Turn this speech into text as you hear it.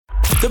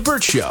The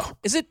Burt Show.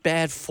 Is it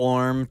bad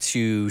form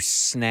to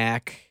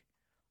snack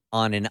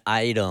on an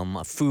item,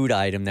 a food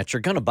item that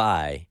you're going to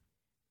buy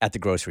at the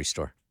grocery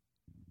store?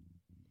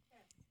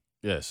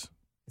 Yes.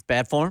 It's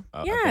bad form?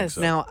 I think Yes.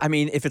 so. Now, I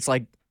mean, if it's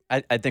like,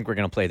 I think we're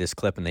going to play this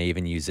clip and they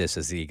even use this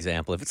as the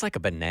example. If it's like a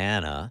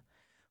banana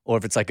or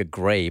if it's like a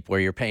grape where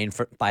you're paying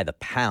by the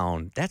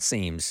pound, that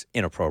seems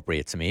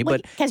inappropriate to me.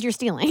 But Because you're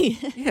stealing.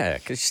 yeah,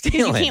 because You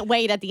stealing. can't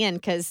wait at the end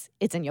because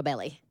it's in your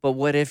belly. But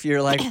what if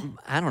you're like,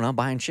 I don't know,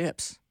 buying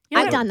chips?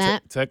 I've done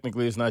that.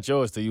 Technically, it's not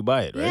yours till you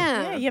buy it, right?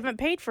 Yeah, you haven't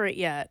paid for it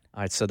yet. All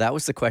right, so that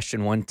was the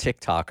question one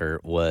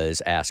TikToker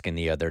was asking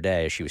the other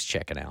day as she was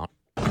checking out.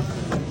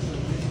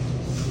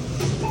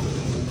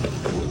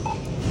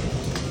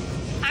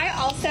 I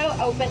also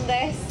opened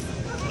this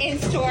in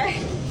store.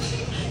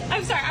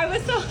 I'm sorry, I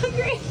was so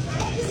hungry.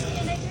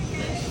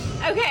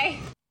 Okay.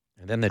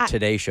 And then the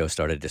Today Show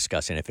started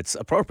discussing if it's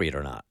appropriate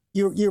or not.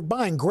 You're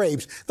buying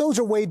grapes. Those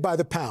are weighed by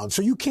the pound,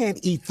 so you can't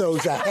eat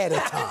those ahead of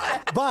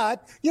time.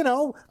 But,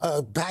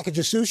 a package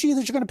of sushi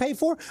that you're going to pay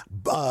for,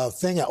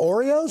 thing of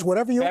Oreos,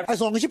 whatever as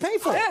long as you pay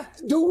for it.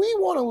 Do we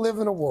want to live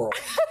in a world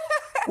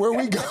where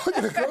we go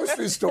to the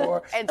grocery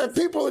store and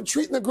people are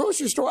treating the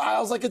grocery store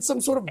aisles like it's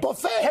some sort of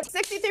buffet?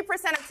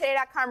 63% of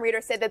Today.com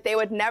readers said that they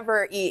would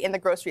never eat in the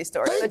grocery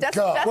store. Thank So just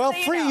God. Well, so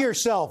you free know.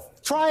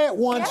 yourself. Try it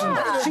once and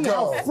see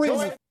how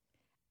free.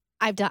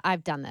 I've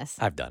done this.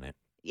 I've done it.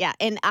 Yeah,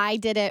 and I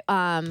did it.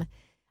 I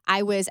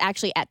was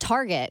actually at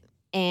Target,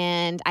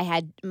 and I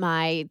had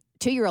my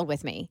 2-year-old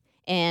with me,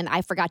 and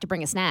I forgot to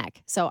bring a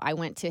snack. So I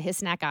went to his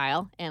snack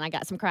aisle, and I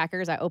got some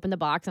crackers. I opened the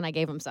box, and I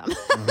gave him some.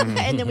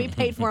 And then we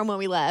paid for them when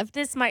we left.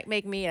 This might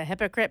make me a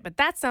hypocrite, but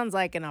that sounds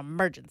like an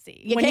emergency.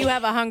 You When can't- you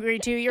have a hungry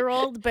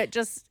 2-year-old, but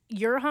just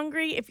you're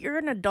hungry, if you're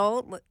an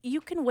adult, you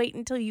can wait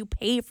until you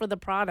pay for the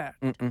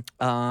product.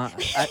 I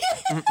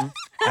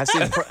see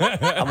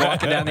I'm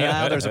walking down the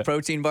aisle. There's a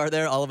protein bar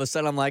there. All of a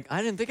sudden, I'm like,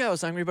 I didn't think I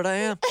was hungry, but I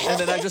am. And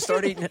then I just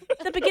start eating it.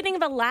 The beginning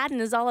of Aladdin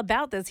is all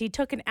about this. He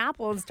took an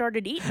apple and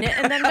started eating it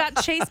and then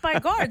got chased by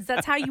guards.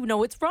 That's how you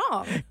know it's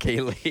wrong.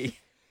 Kaylee.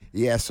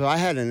 Yeah, so I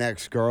had an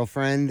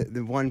ex-girlfriend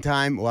the one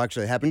time. Well,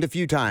 actually, it happened a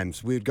few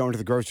times. We would go into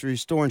the grocery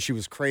store, and she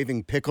was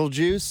craving pickle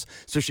juice.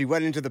 So she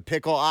went into the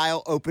pickle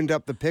aisle, opened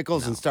up the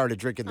pickles, and started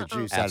drinking the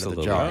juice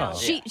Absolutely out of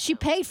the jar. not. She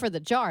paid for the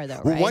jar,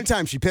 though, Well, right? one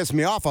time she pissed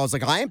me off. I was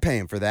like, I ain't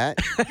paying for that.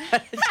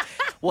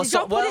 Well,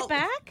 Don't put it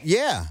back?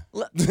 Yeah.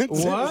 What?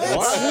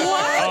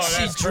 Oh,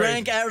 She that's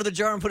drank out of the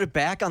jar and put it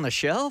back on the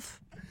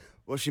shelf?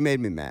 Well, she made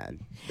me mad.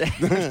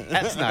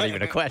 That's not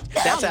even a question.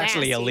 That's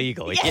actually nasty.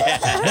 illegal.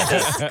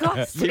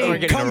 Yeah. People are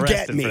getting Come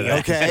get arrested me, for that.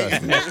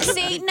 okay?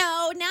 See,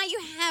 no, now you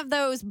have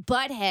those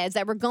buttheads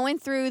that were going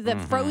through the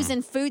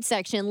frozen food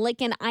section,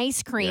 licking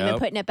ice cream and Yep.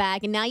 putting it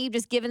back. And now you've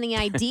just given the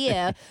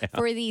idea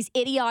for these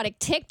idiotic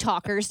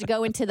TikTokers to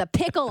go into the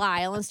pickle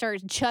aisle and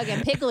start chugging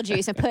pickle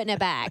juice and putting it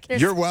back.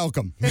 You're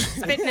welcome.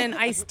 Spitting in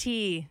iced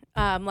tea,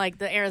 like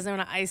the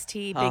Arizona iced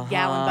tea, big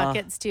gallon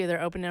buckets, too.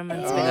 They're opening them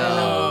and spitting them.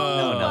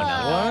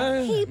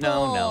 No.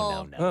 People.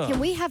 No. Can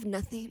we have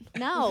nothing?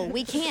 No,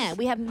 we can't.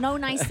 We have no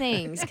nice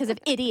things because of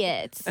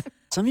idiots.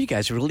 Some of you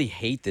guys really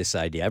hate this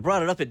idea. I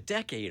brought it up a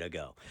decade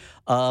ago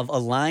of a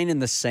line in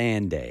the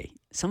sand day.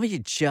 Some of you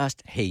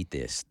just hate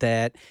this,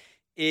 that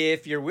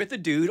if you're with a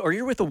dude or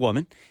you're with a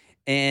woman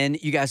and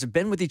you guys have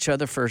been with each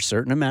other for a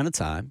certain amount of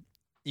time,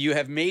 you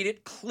have made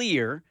it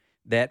clear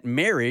that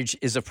marriage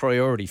is a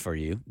priority for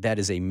you. That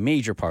is a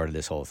major part of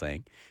this whole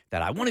thing,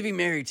 that I want to be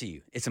married to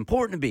you. It's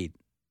important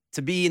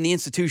to be in the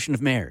institution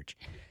of marriage.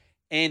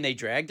 And they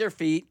drag their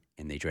feet,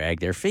 and they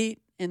drag their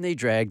feet, and they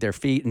drag their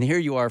feet. And here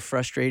you are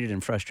frustrated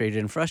and frustrated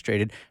and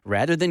frustrated.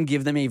 Rather than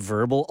give them a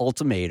verbal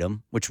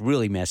ultimatum, which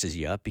really messes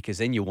you up because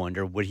then you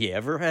wonder, would he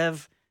ever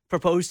have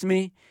proposed to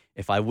me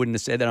if I wouldn't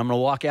have said that I'm going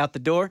to walk out the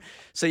door?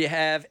 So you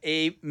have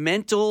a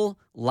mental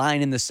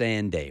line in the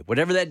sand day,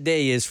 whatever that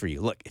day is for you.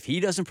 Look, if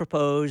he doesn't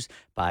propose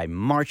by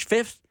March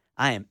 5th,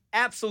 I am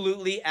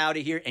absolutely out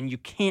of here, and you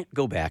can't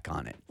go back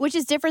on it. Which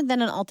is different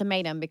than an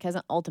ultimatum, because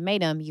an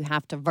ultimatum you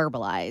have to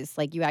verbalize.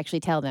 Like, you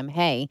actually tell them,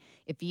 hey,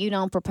 if you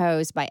don't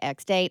propose by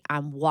X date,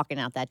 I'm walking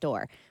out that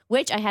door.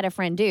 Which I had a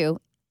friend do,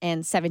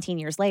 and 17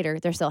 years later,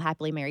 they're still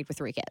happily married with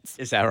 3 kids.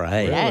 Is that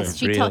right? Yes.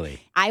 She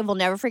Really? I will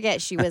never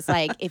forget. She was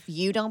like, if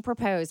you don't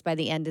propose by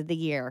the end of the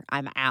year,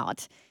 I'm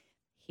out.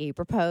 He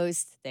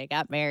proposed. They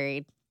got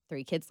married.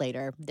 3 kids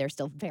later, they're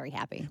still very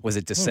happy. Was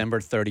it December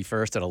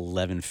 31st at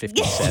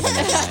 11:57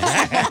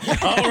 at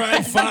night? All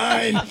right,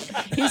 fine.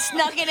 He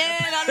snuck it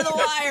in under the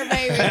wire,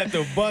 baby. At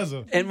the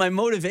buzzer. And my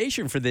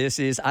motivation for this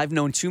is I've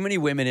known too many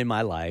women in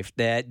my life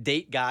that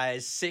date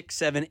guys 6,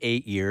 7,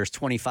 8 years,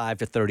 25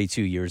 to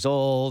 32 years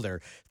old or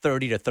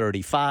 30 to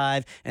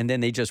 35. And then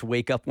they just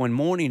wake up one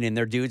morning and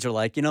their dudes are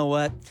like, you know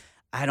what?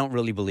 I don't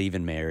really believe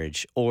in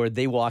marriage. Or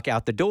they walk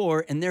out the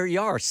door and there you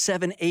are,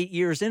 7, 8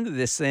 years into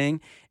this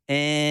thing.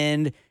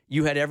 And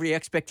you had every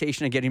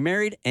expectation of getting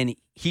married, and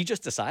he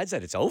just decides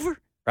that it's over,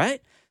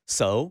 right?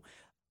 So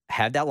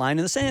have that line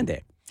in the sand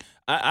day.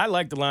 I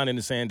like the line in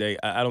the sand day.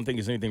 I don't think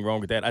there's anything wrong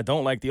with that. I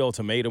don't like the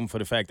ultimatum for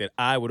the fact that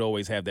I would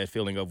always have that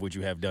feeling of would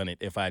you have done it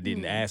if I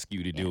didn't ask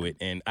you to do it.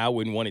 And I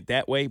wouldn't want it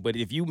that way. But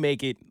if you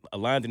make it a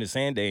line in the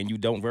sand day and you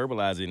don't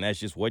verbalize it and that's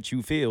just what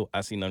you feel,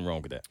 I see nothing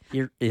wrong with that.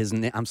 Here is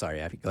I'm sorry,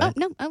 Abby. Go ahead.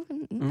 No.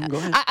 Go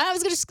ahead. I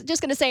was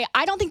just going to say,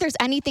 I don't think there's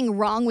anything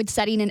wrong with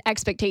setting an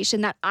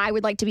expectation that I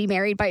would like to be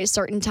married by a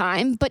certain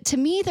time. But to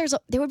me,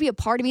 there would be a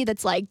part of me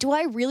that's like, do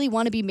I really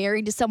want to be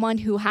married to someone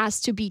who has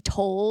to be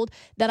told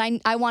that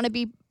I want to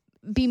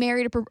be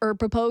married or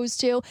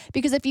proposed to?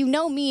 Because if you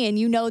know me and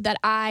you know that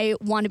I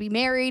want to be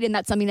married and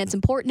that's something that's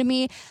important to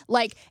me,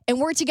 like, and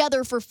we're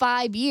together for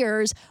 5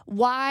 years,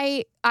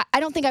 why? I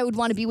don't think I would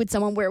want to be with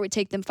someone where it would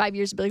take them 5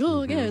 years to be like,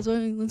 oh, yeah, so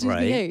let's use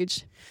the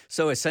age.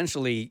 So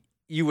essentially,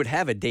 you would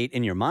have a date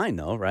in your mind,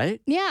 though,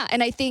 right? Yeah,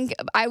 and I think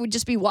I would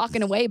just be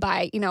walking away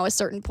by, a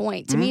certain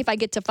point. To me, if I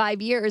get to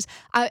 5 years,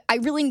 I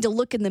really need to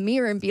look in the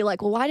mirror and be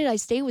like, well, why did I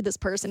stay with this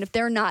person if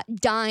they're not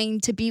dying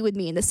to be with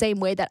me in the same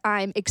way that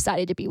I'm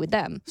excited to be with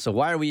them? So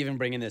why are we even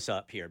bringing this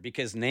up here?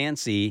 Because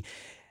Nancy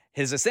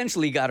has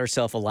essentially got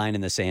herself a line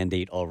in the sand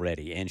date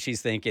already. And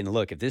she's thinking,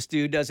 look, if this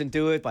dude doesn't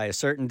do it by a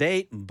certain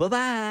date,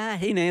 bye-bye.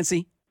 Hey,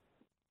 Nancy.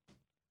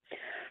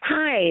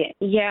 Hi.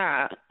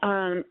 Yeah.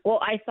 Well,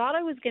 I thought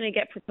I was going to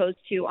get proposed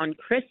to on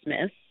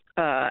Christmas,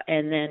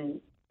 and then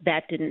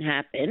that didn't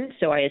happen.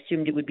 So I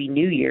assumed it would be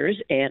New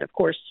Year's, and of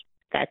course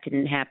that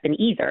didn't happen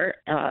either.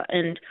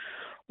 And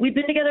we've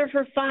been together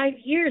for 5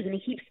 years, and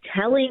he keeps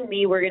telling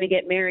me we're going to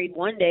get married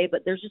one day,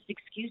 but there's just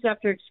excuse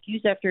after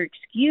excuse after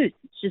excuse.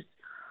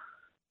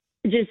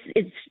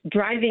 It's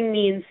driving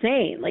me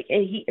insane. Like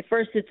at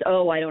first it's,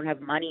 oh, I don't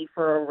have money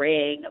for a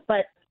ring,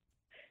 but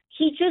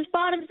he just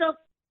bought himself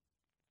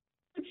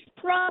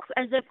props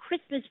as a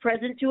Christmas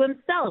present to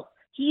himself.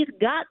 He's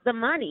got the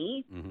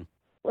money,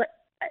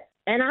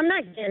 and I'm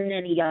not getting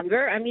any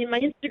younger. I mean,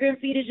 my Instagram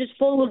feed is just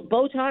full of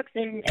Botox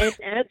and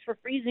ads for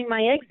freezing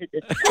my eggs at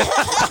this point.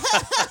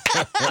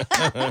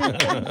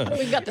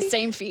 We've got the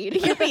same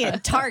feed. You're being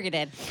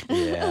targeted.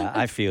 Yeah,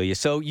 I feel you.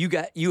 So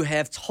you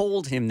have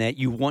told him that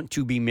you want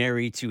to be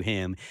married to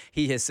him.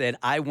 He has said,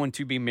 I want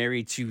to be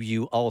married to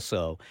you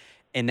also.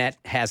 And that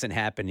hasn't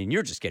happened, and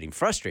you're just getting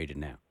frustrated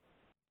now.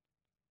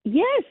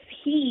 Yes,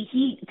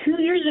 he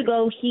 2 years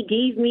ago, he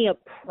gave me a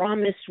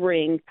promise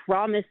ring,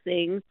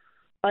 promising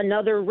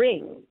another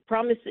ring.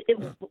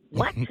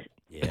 What?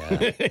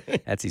 Yeah,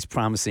 that's he's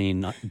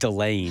promising,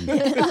 delaying,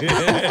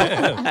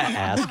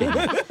 asking.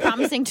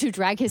 Promising to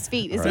drag his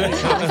feet is what he's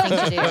promising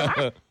to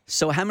do.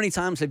 So how many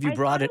times have you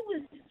brought it?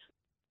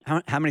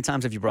 How many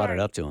times have you brought it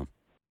up to him?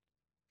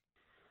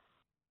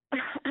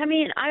 I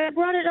mean, I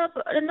brought it up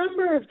a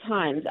number of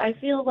times. I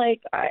feel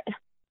like I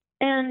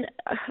don't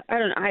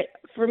know.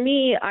 For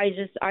me, I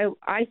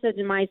said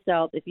to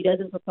myself, if he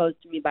doesn't propose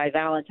to me by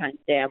Valentine's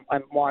Day,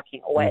 I'm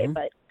walking away.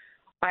 But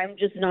I'm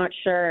just not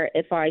sure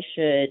if I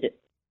should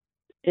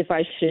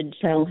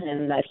tell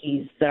him that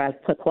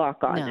I've put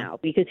clock on now,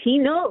 because he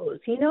knows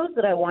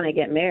that I want to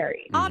get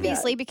married.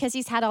 Obviously, because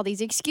he's had all these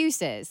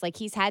excuses. Like,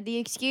 he's had the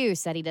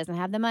excuse that he doesn't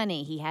have the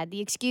money. He had the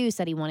excuse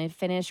that he wanted to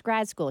finish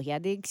grad school. He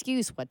had the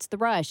excuse, what's the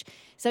rush?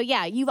 So,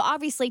 yeah, you've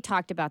obviously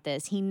talked about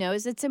this. He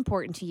knows it's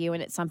important to you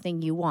and it's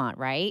something you want,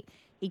 right?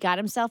 He got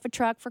himself a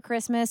truck for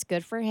Christmas.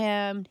 Good for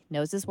him.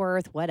 Knows his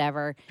worth,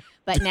 whatever.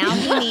 But now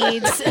he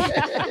needs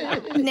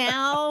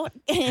now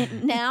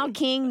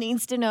King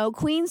needs to know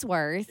Queen's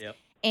worth. Yep.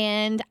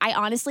 And I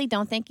honestly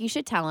don't think you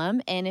should tell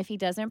him. And if he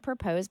doesn't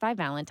propose by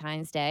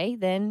Valentine's Day,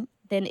 then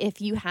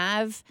if you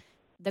have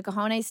the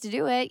cojones to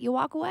do it, you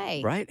walk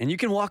away. Right. And you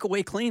can walk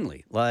away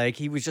cleanly. Like,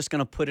 he was just going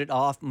to put it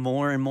off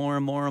more and more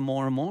and more and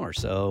more and more.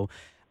 So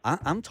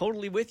I'm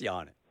totally with you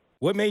on it.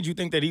 What made you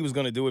think that he was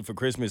going to do it for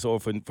Christmas or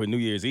for New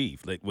Year's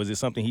Eve? Like, was it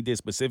something he did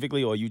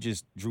specifically, or you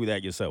just drew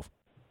that yourself?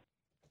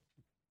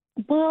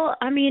 Well,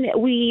 I mean,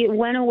 we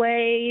went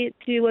away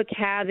to a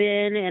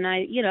cabin, and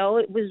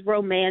it was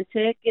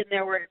romantic, and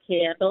there were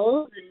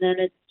candles, and then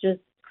it's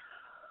just,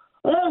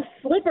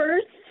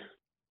 slippers.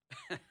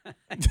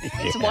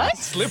 It's what?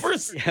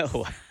 Slippers? Yeah,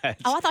 what?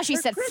 Oh, I thought she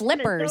said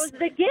flippers. That was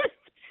the gift.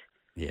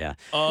 Yeah.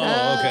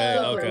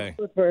 Oh, okay.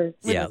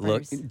 Yeah,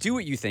 look, do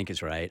what you think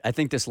is right. I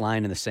think this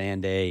line in the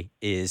sand day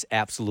is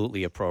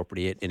absolutely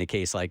appropriate in a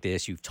case like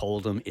this. You've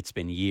told him it's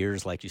been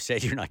years. Like you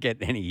said, you're not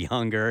getting any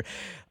younger.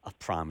 A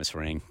promise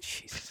ring.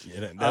 Jesus.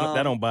 Yeah,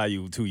 that don't buy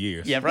you 2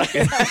 years. Yeah, right.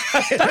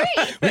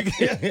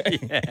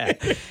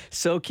 Yeah.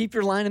 So keep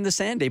your line in the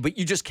sand day, but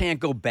you just can't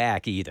go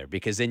back either,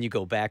 because then you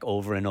go back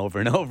over and over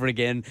and over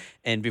again,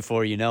 and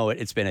before you know it,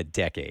 it's been a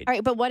decade. All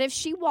right, but what if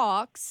she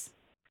walks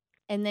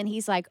and then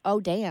he's like, oh,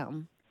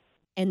 damn,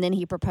 and then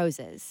he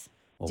proposes?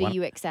 Well, do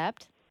you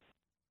accept?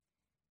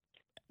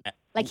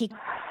 Like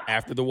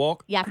after the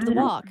walk? Yeah, after the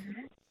walk.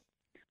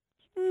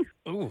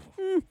 Ooh.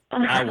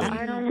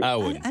 I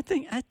would. I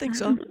think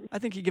so. I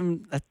think you give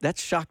him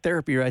that's shock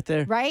therapy right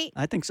there. Right?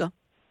 I think so.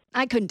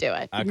 I couldn't do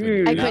it. I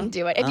couldn't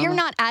do it. If you're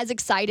not as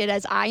excited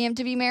as I am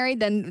to be married,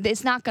 then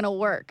it's not going to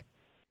work.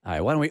 All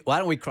right, why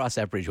don't we cross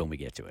that bridge when we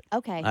get to it?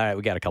 Okay. All right,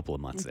 we got a couple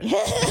of months there.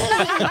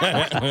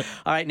 All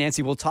right,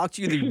 Nancy, we'll talk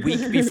to you the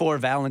week before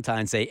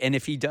Valentine's Day, and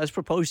if he does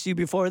propose to you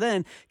before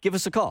then, give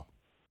us a call.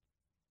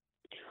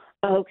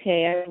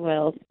 Okay, I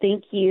will.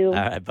 Thank you. All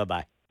right,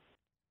 bye-bye.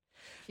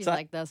 She's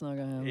like, that's not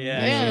going to happen.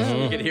 Yeah,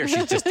 you can hear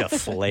she's just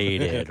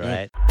deflated,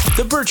 right?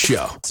 The Bert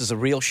Show. This is a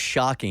real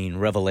shocking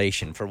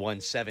revelation for one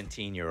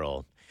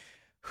 17-year-old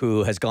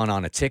who has gone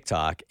on a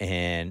TikTok,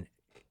 and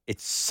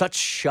it's such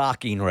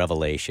shocking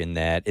revelation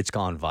that it's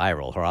gone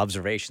viral. Her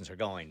observations are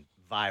going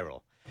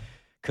viral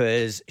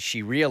because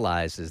she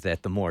realizes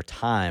that the more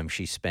time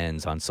she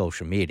spends on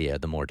social media,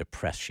 the more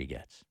depressed she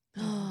gets.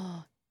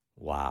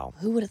 Wow.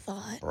 Who would have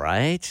thought?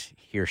 Right?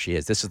 Here she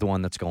is. This is the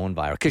one that's going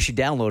viral because she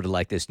downloaded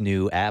like this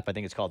new app. I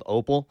think it's called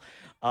Opal.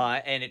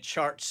 And it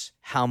charts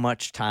how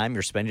much time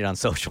you're spending on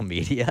social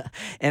media.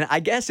 And I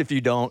guess if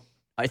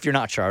you're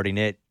not charting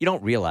it, you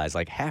don't realize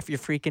like half your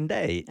freaking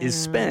day is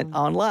spent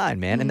online,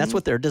 man. And that's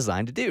what they're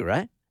designed to do,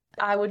 right?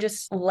 I would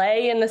just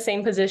lay in the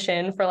same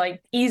position for like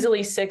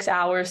easily 6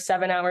 hours,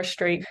 7 hours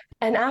straight.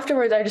 And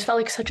afterwards, I just felt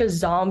like such a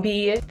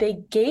zombie. They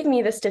gave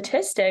me the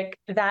statistic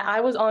that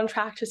I was on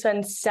track to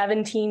spend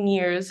 17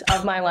 years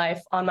of my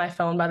life on my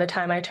phone by the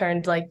time I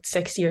turned like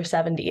 60 or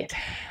 70.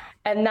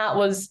 And that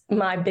was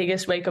my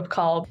biggest wake-up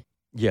call.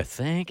 You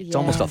think? It's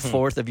almost a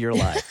fourth of your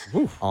life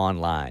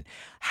online.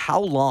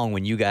 How long,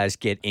 when you guys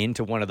get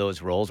into one of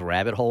those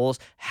rabbit holes,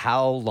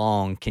 how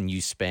long can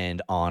you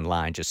spend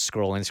online just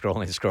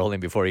scrolling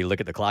before you look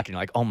at the clock and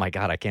you're like, oh my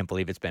God, I can't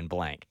believe it's been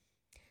blank?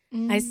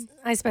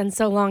 I spend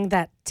so long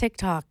that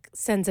TikTok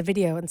sends a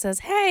video and says,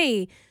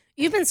 hey,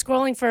 you've been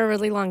scrolling for a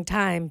really long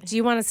time. Do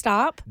you want to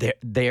stop?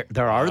 There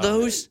are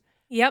those?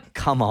 Yep.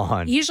 Come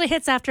on. Usually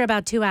hits after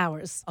about 2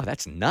 hours. Oh,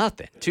 that's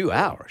nothing. 2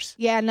 hours.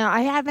 Yeah, no, I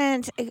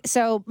haven't.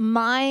 So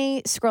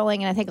my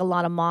scrolling, and I think a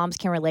lot of moms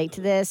can relate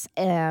to this.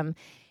 And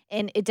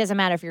it doesn't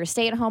matter if you're a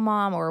stay-at-home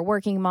mom or a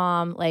working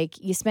mom. Like,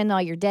 you spend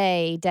all your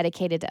day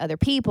dedicated to other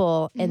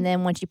people, and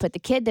then once you put the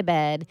kid to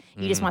bed,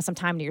 you just want some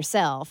time to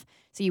yourself.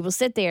 So you will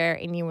sit there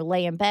and you will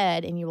lay in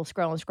bed and you will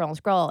scroll and scroll and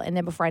scroll. And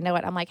then before I know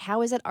it, I'm like,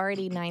 how is it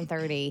already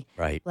 9:30?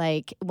 Right.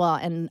 Like, well,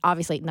 and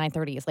obviously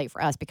 9:30 is late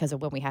for us because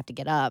of when we have to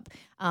get up.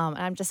 And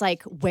I'm just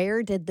like,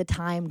 where did the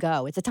time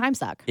go? It's a time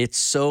suck. It's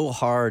so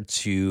hard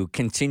to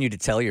continue to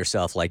tell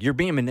yourself, like, you're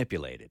being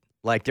manipulated.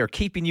 Like, they're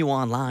keeping you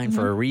online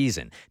for a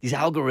reason. These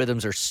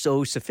algorithms are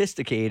so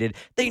sophisticated.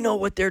 They know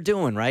what they're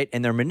doing, right?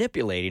 And they're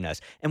manipulating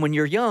us. And when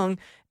you're young,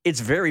 it's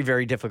very,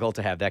 very difficult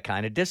to have that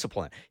kind of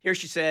discipline. Here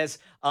she says,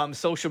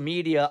 social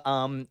media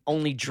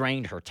only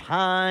drained her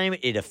time.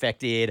 It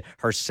affected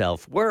her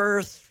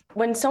self-worth.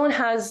 When someone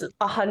has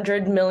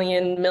 100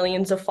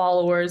 millions of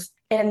followers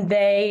and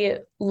they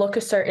look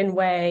a certain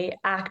way,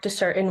 act a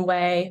certain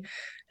way,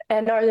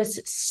 and are this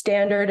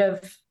standard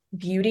of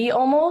beauty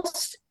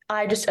almost,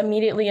 I just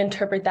immediately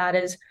interpret that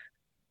as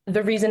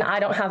the reason I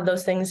don't have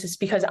those things is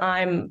because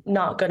I'm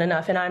not good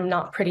enough and I'm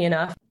not pretty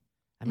enough.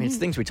 I mean, it's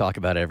things we talk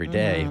about every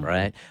day,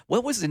 right?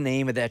 What was the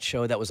name of that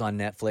show that was on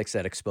Netflix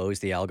that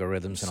exposed the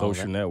algorithms and all that?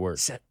 Social Network.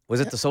 Was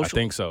it the Social? I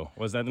think so.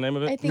 Was that the name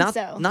of it? I think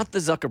so. Not the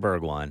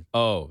Zuckerberg one.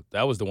 Oh,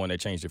 that was the one that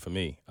changed it for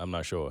me. I'm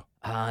not sure.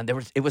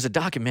 It was a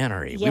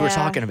documentary. We were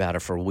talking about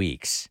it for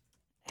weeks.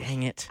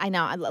 Dang it. I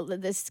know.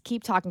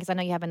 Keep talking because I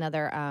know you have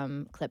another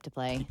clip to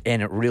play.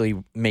 And it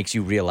really makes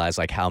you realize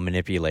like how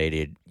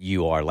manipulated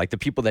you are. Like the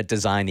people that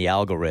design the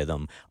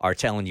algorithm are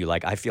telling you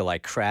like, I feel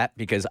like crap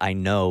because I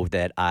know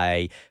that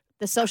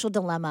The social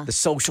dilemma. The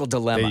social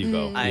dilemma. There you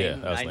go.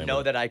 I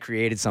know that I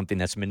created something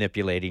that's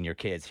manipulating your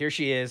kids. Here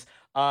she is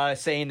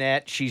saying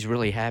that she's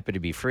really happy to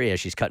be free as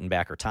she's cutting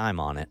back her time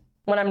on it.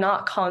 When I'm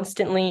not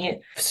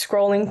constantly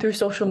scrolling through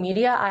social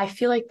media, I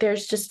feel like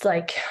there's just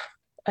like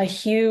a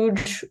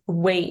huge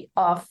weight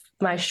off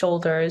my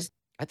shoulders.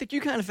 I think you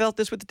kind of felt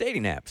this with the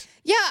dating apps.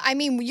 Yeah, I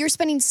mean, you're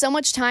spending so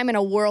much time in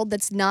a world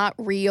that's not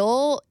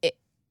real.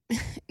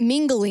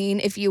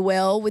 Mingling, if you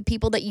will, with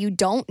people that you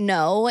don't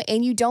know,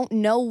 and you don't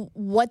know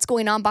what's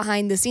going on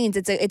behind the scenes.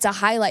 It's a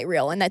highlight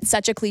reel, and that's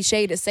such a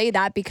cliche to say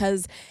that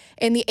because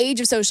in the age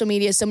of social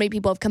media, so many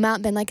people have come out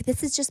and been like,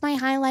 this is just my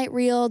highlight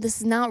reel. This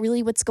is not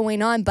really what's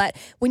going on. But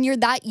when you're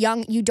that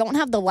young, you don't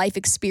have the life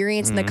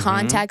experience and the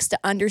context to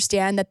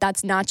understand that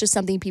that's not just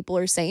something people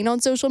are saying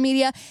on social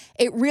media.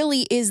 It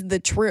really is the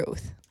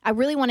truth. I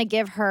really want to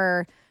give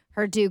her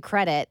due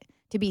credit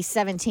to be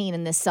 17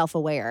 and this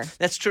self-aware.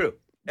 That's true.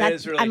 That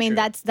is really true.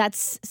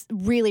 That's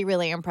really,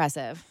 really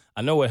impressive.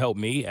 I know what helped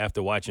me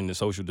after watching The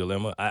Social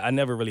Dilemma. I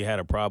never really had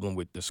a problem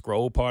with the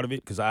scroll part of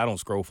it because I don't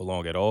scroll for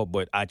long at all,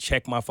 but I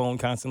check my phone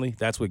constantly.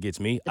 That's what gets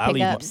me. The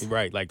pickups.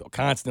 Like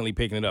constantly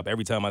picking it up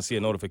every time I see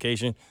a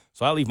notification.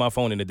 So I leave my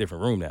phone in a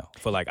different room now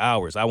for like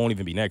hours. I won't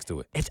even be next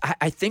to it.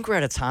 I think we're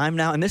at a time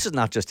now, and this is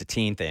not just a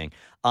teen thing.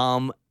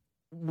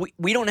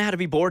 We don't know how to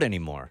be bored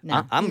anymore.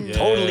 No. I'm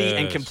totally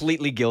and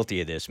completely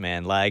guilty of this,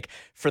 man. Like,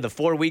 for the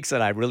 4 weeks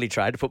that I really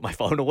tried to put my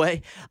phone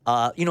away,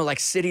 like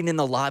sitting in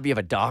the lobby of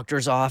a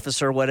doctor's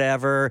office or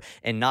whatever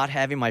and not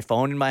having my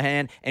phone in my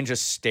hand and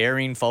just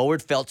staring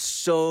forward felt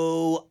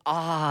so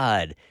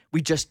odd.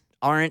 We just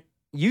aren't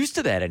used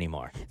to that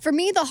anymore. For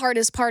me, the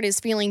hardest part is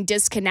feeling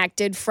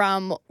disconnected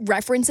from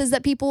references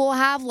that people will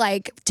have.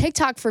 Like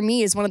TikTok for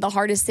me is one of the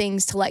hardest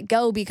things to let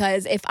go,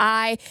 because if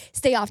I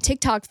stay off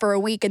TikTok for a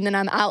week and then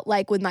I'm out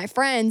like with my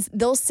friends,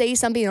 they'll say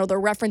something or they'll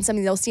reference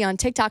something they'll see on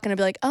TikTok and I'll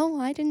be like, oh,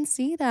 I didn't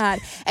see that.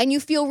 And you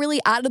feel really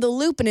out of the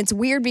loop. And it's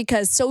weird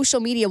because social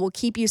media will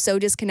keep you so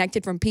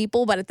disconnected from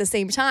people. But at the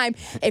same time,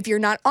 if you're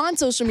not on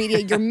social media,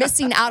 you're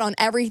missing out on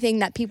everything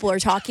that people are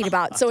talking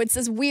about. So it's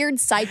this weird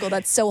cycle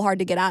that's so hard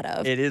to get out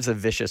of. It is a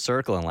vicious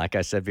circle. And like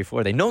I said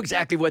before, they know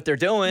exactly what they're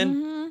doing.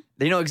 Mm-hmm.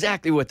 They know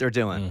exactly what they're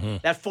doing.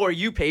 That For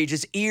You page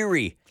is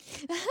eerie.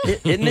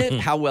 Isn't it?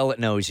 How well it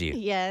knows you.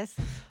 Yes.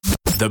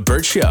 The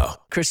Bert Show.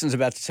 Kristen's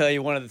about to tell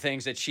you one of the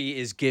things that she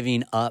is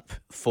giving up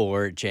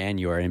for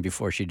January. And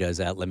before she does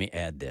that, let me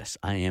add this.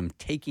 I am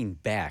taking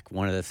back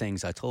one of the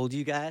things I told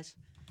you guys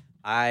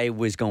I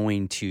was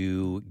going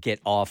to get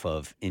off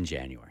of in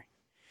January.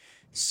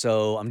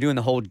 So I'm doing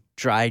the whole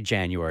dry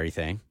January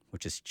thing,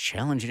 which is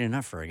challenging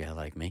enough for a guy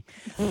like me.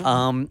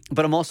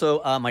 But I'm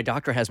also, my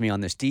doctor has me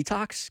on this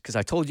detox because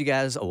I told you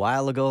guys a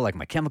while ago, like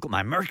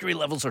my mercury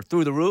levels are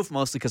through the roof,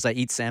 mostly because I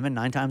eat salmon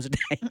 9 times a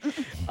day,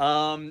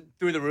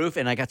 through the roof.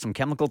 And I got some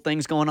chemical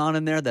things going on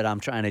in there that I'm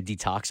trying to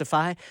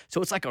detoxify.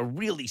 So it's like a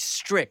really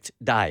strict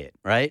diet,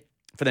 right?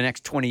 For the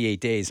next 28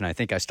 days. And I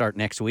think I start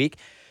next week.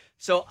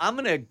 So I'm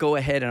going to go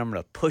ahead and I'm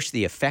going to push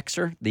the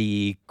Effexor,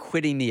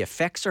 quitting the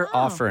Effexor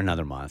off for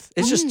another month.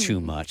 It's just too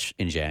much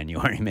in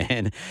January,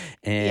 man.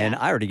 And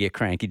I already get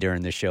cranky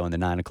during this show in the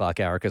 9 o'clock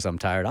hour because I'm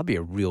tired. I'll be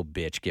a real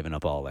bitch giving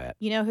up all that.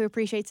 You know who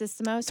appreciates this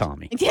the most?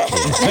 Tommy.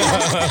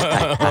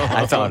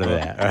 I thought of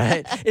that,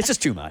 right? It's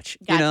just too much.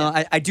 Gotcha. You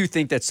know, I do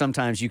think that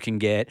sometimes you can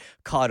get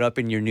caught up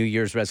in your New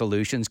Year's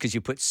resolutions because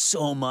you put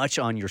so much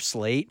on your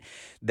slate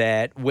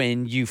that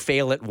when you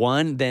fail at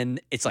one, then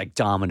it's like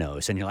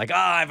dominoes. And you're like, oh,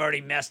 I've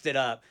already messed it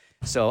up.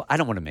 So I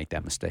don't want to make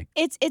that mistake.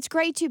 It's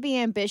great to be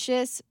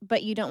ambitious,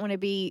 but you don't want to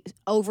be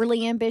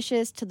overly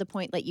ambitious to the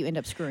point that you end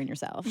up screwing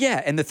yourself.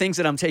 Yeah, and the things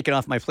that I'm taking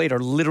off my plate are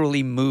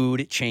literally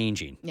mood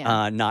changing.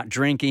 Yeah. Not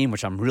drinking,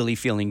 which I'm really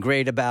feeling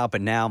great about,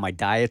 but now my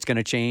diet's going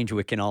to change,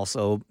 which can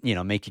also,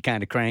 make you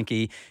kind of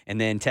cranky.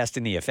 And then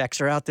testing the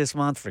Effexor out this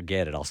month,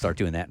 forget it. I'll start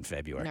doing that in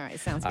February. All right,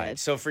 sounds All good. right,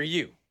 so for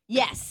you.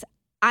 Yes,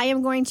 I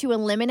am going to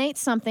eliminate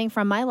something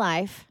from my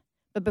life,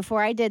 but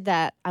before I did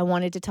that, I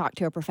wanted to talk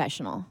to a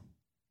professional.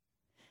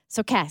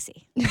 So,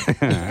 Cassie,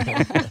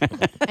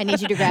 I need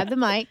you to grab the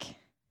mic.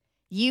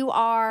 You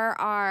are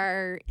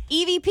our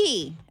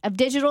EVP of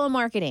digital and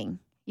marketing.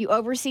 You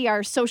oversee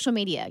our social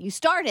media. You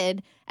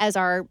started as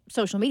our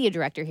social media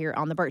director here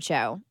on The Bert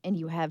Show, and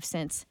you have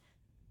since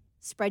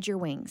spread your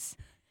wings.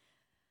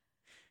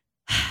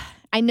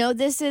 I know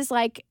this is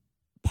like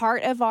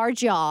part of our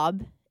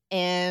job,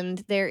 and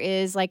there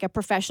is like a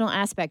professional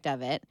aspect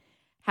of it.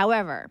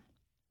 However,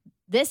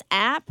 this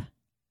app,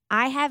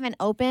 I haven't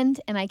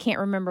opened, and I can't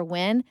remember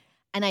when,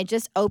 and I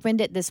just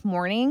opened it this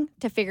morning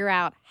to figure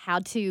out how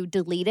to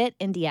delete it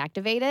and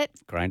deactivate it.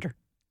 Grindr.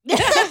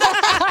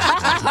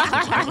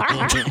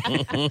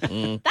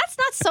 That's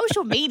not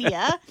social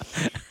media.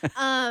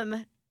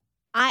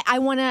 I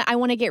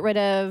wanna get rid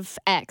of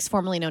X,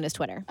 formerly known as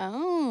Twitter.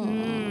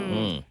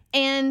 Oh.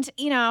 And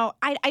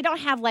I don't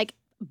have like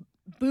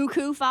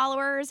buku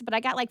followers, but I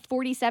got like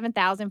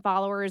 47,000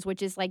 followers,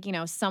 which is like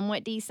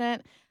somewhat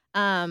decent.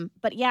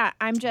 But yeah,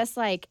 I'm just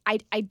like,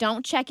 I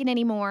don't check it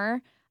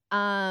anymore.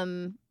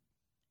 When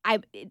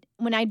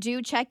I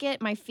do check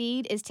it, my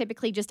feed is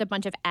typically just a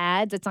bunch of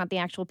ads. It's not the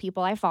actual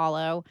people I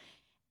follow.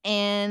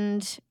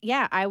 And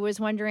yeah, I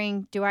was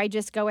wondering, do I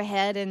just go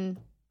ahead and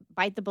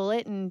bite the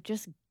bullet and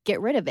just get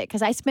rid of it?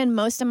 Because I spend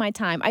most of my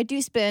time, I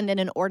do spend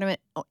an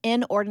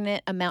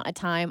inordinate amount of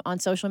time on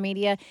social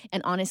media.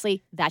 And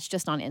honestly, that's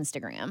just on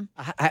Instagram.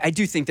 I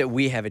do think that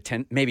we have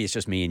maybe it's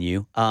just me and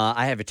you.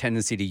 I have a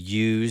tendency to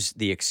use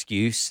the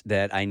excuse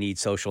that I need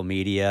social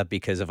media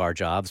because of our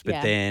jobs,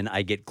 but then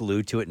I get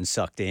glued to it and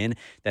sucked in.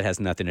 That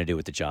has nothing to do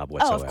with the job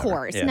whatsoever. Oh, of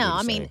course. Yeah, No,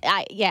 I mean,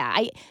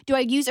 do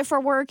I use it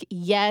for work?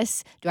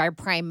 Yes. Do I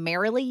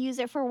primarily use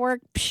it for work?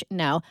 Psh,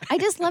 no. I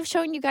just love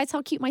showing you guys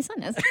how cute my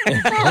son is.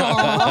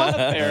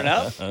 Fair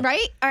enough.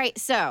 Right? All right.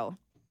 So,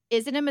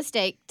 is it a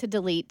mistake to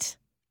delete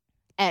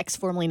X,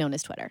 formerly known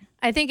as Twitter?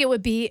 I think it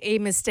would be a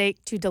mistake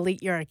to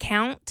delete your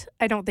account.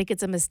 I don't think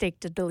it's a mistake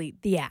to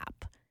delete the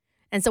app.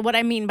 And so what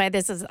I mean by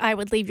this is I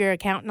would leave your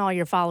account and all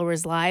your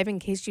followers live in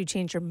case you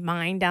change your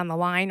mind down the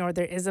line or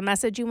there is a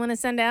message you want to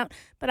send out.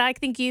 But I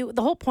think the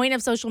whole point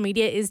of social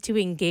media is to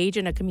engage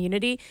in a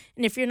community.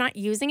 And if you're not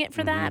using it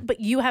for that, but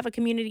you have a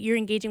community, you're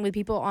engaging with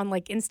people on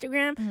like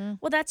Instagram,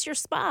 well, that's your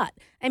spot.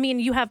 I mean,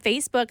 you have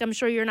Facebook. I'm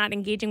sure you're not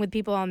engaging with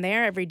people on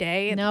there every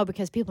day. No,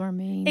 because people are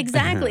mean.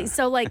 Exactly.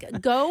 So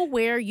like go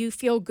where you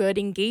feel good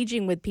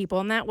engaging with people.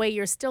 And that way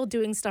you're still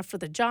doing stuff for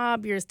the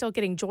job. You're still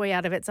getting joy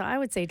out of it. So I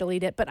would say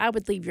delete it, but I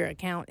would leave your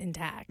account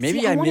intact.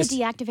 Maybe See, I want missed... to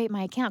deactivate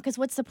my account because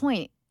what's the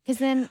point? Because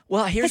then,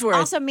 well, here's where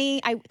also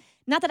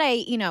not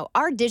that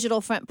our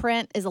digital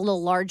footprint is a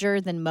little larger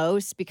than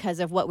most because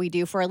of what we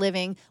do for a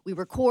living. We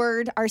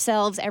record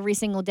ourselves every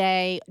single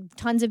day,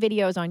 tons of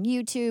videos on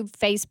YouTube,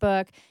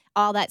 Facebook,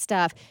 all that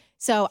stuff.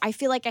 So I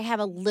feel like I have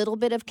a little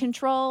bit of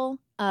control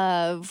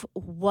of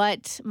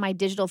what my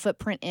digital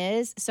footprint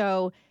is.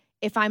 So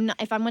if I'm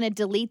going to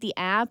delete the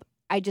app,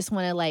 I just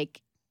want to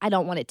I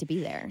don't want it to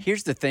be there.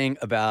 Here's the thing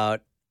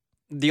about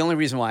the only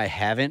reason why I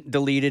haven't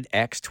deleted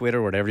X,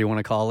 Twitter, whatever you want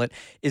to call it,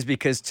 is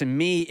because to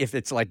me, if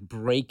it's like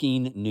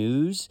breaking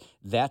news,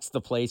 that's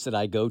the place that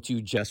I go to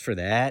just for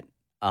that.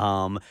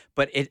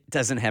 But it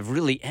doesn't have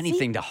really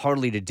anything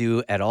hardly to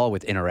do at all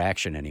with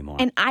interaction anymore.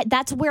 And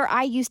that's where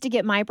I used to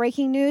get my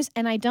breaking news,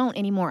 and I don't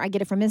anymore. I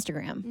get it from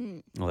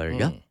Instagram. Well, there you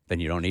go.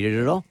 Then you don't need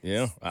it at all.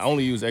 Yeah. I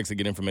only use X to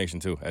get information,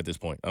 too, at this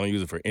point. I don't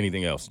use it for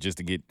anything else, just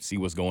to see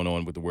what's going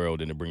on with the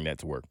world and to bring that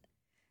to work.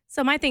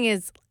 So my thing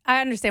is,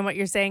 I understand what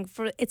you're saying.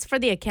 It's for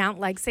the account.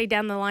 Like, say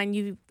down the line,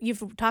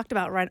 you've talked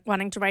about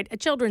wanting to write a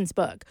children's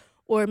book,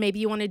 or maybe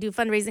you want to do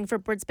fundraising for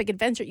Bird's Big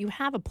Adventure. You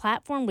have a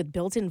platform with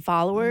built-in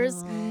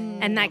followers,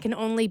 and that can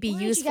only be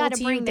useful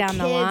to you down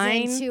the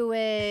line. Into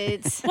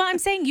it. Well, I'm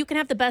saying you can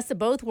have the best of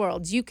both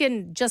worlds. You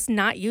can just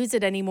not use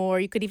it anymore.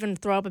 You could even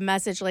throw up a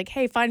message like,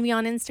 "Hey, find me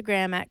on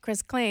Instagram at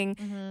Chris Kling,"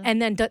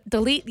 and then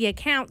delete the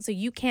account so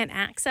you can't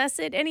access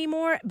it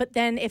anymore. But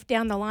then if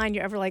down the line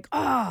you're ever like,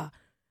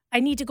 I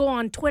need to go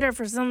on Twitter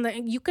for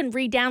something, you can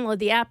re-download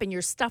the app and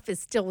your stuff is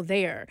still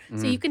there.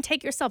 So you can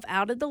take yourself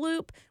out of the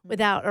loop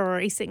without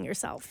erasing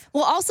yourself.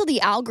 Well, also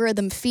the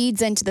algorithm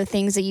feeds into the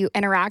things that you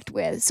interact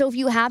with. So if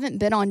you haven't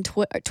been on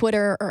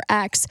Twitter or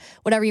X,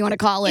 whatever you want to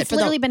call it. It's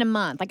literally been a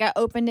month. Like I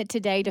opened it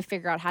today to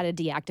figure out how to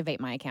deactivate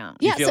my account.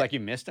 You feel like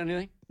you missed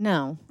anything?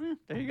 No.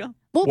 There you go.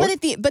 Well,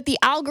 but the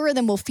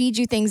algorithm will feed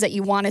you things that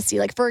you want to see.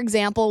 Like, for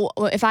example,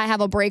 if I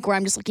have a break where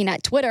I'm just looking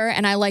at Twitter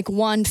and I like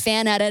one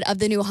fan edit of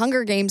the new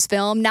Hunger Games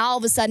film, now all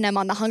of a sudden I'm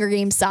on the Hunger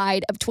Games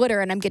side of Twitter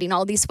and I'm getting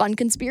all these fun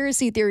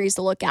conspiracy theories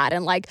to look at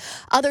and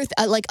other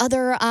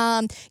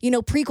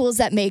prequels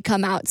that may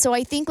come out. So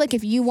I think like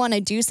if you want to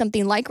do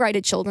something like write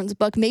a children's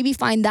book, maybe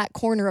find that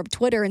corner of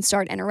Twitter and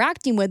start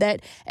interacting with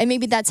it. And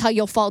maybe that's how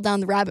you'll fall down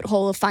the rabbit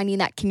hole of finding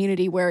that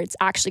community where it's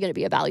actually going to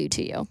be of value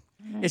to you.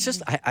 It's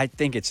just, I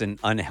think it's an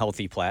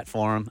unhealthy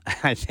platform.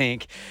 I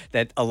think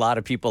that a lot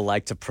of people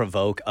like to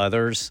provoke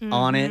others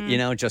on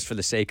it, just for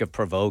the sake of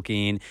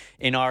provoking.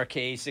 In our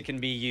case, it can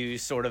be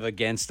used sort of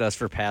against us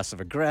for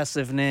passive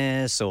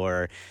aggressiveness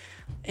or,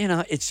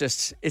 it's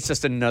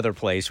just another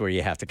place where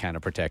you have to kind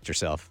of protect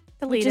yourself.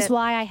 Which is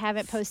why I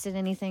haven't posted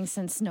anything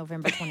since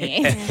November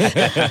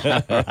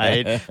 28th.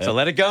 Right. So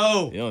let it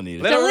go. You don't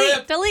need it. Let it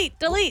rip.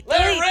 Delete. Well,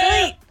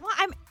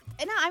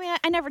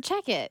 I never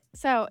check it.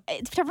 So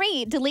for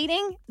me,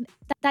 deleting,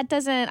 that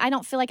doesn't, I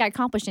don't feel like I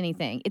accomplished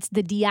anything. It's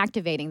the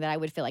deactivating that I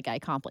would feel like I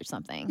accomplished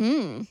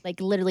something. Like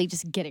literally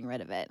just getting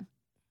rid of it.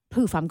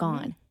 Poof, I'm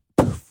gone.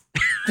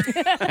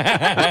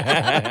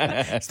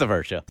 It's the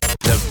Burt Show.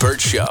 The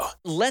Burt Show.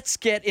 Let's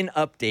get an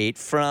update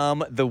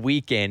from the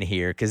weekend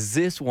here, because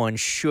this one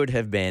should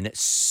have been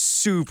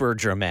super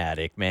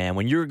dramatic, man.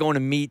 When you're going to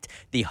meet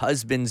the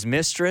husband's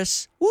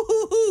mistress,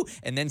 woo-hoo-hoo,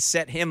 and then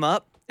set him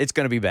up, it's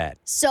going to be bad.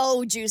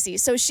 So juicy.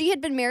 So she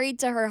had been married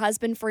to her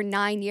husband for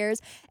 9 years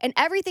and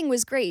everything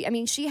was great. I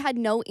mean, she had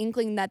no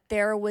inkling that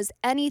there was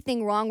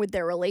anything wrong with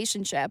their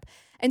relationship.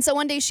 And so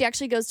one day she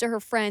actually goes to her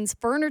friend's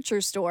furniture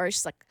store.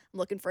 She's like, I'm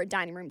looking for a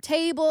dining room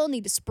table,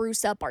 need to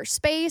spruce up our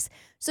space.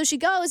 So she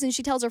goes and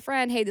she tells her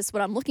friend, hey, this is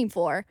what I'm looking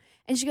for.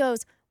 And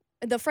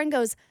the friend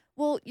goes,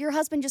 well, your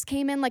husband just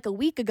came in like a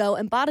week ago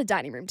and bought a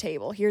dining room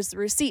table. Here's the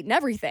receipt and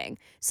everything.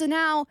 So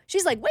now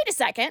she's like, wait a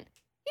second.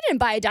 You didn't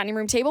buy a dining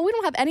room table. We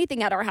don't have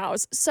anything at our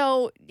house.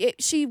 So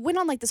she went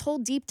on like this whole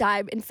deep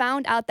dive and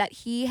found out that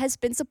he has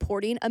been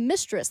supporting a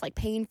mistress, like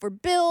paying for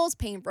bills,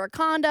 paying for a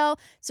condo.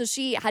 So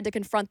she had to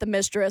confront the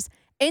mistress,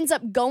 ends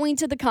up going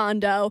to the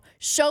condo,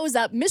 shows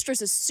up.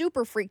 Mistress is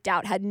super freaked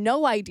out, had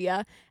no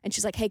idea. And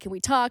she's like, hey, can we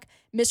talk?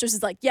 Mistress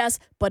is like, yes,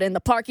 but in the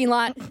parking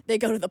lot. They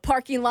go to the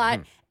parking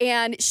lot.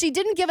 And she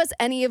didn't give us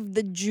any of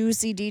the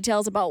juicy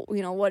details about,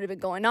 what had been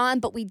going on.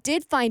 But we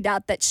did find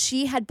out that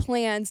she had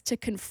plans to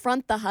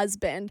confront the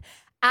husband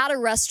at a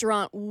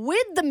restaurant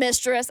with the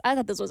mistress. I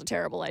thought this was a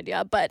terrible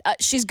idea, but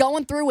she's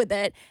going through with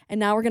it. And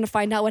now we're going to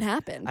find out what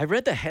happened. I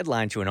read the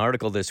headline to an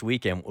article this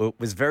weekend. It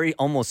was very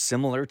almost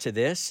similar to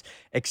this,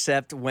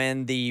 except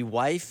when the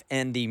wife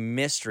and the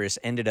mistress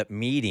ended up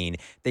meeting,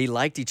 they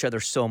liked each other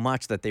so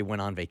much that they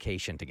went on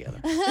vacation together.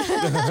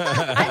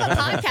 I have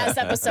a podcast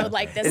episode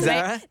like this. Is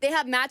that right? They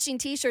have matching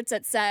T-shirts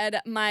that said,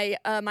 my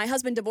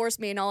husband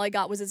divorced me and all I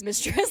got was his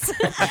mistress.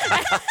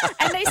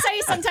 And they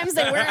say sometimes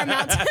they wear them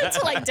out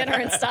to like dinner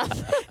and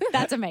stuff.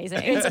 That's amazing.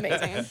 It's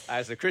amazing. All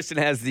right, so Kristen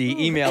has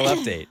the email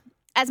update.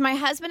 As my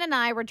husband and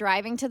I were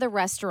driving to the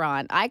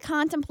restaurant, I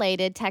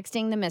contemplated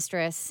texting the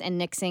mistress and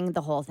nixing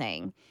the whole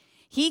thing.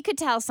 He could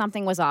tell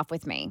something was off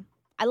with me.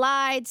 I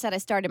lied, said I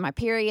started my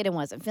period and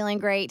wasn't feeling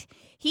great.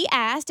 He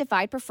asked if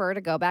I'd prefer to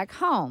go back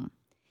home.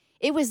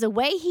 It was the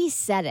way he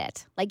said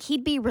it, like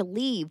he'd be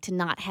relieved to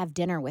not have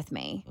dinner with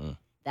me.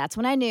 That's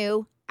when I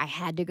knew I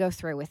had to go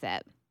through with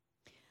it.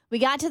 We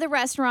got to the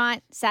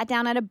restaurant, sat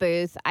down at a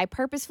booth. I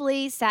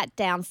purposefully sat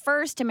down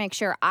first to make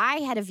sure I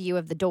had a view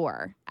of the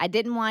door. I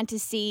didn't want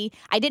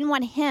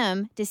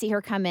him to see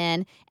her come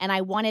in, and I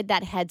wanted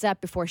that heads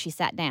up before she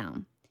sat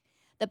down.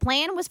 The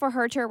plan was for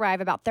her to arrive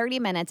about 30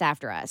 minutes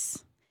after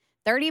us.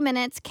 30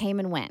 minutes came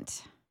and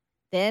went.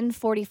 Then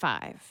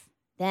 45.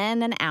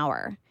 Then an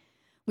hour.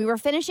 We were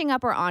finishing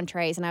up our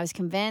entrees, and I was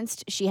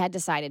convinced she had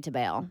decided to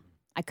bail.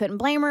 I couldn't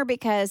blame her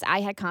because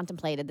I had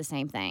contemplated the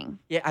same thing.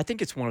 Yeah, I think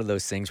it's one of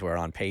those things where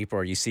on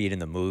paper you see it in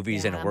the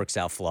movies and it works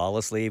out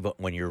flawlessly, but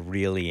when you're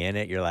really in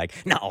it, you're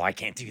like, no, I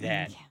can't do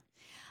that.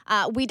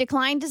 We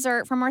declined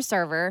dessert from our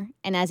server,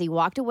 and as he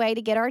walked away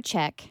to get our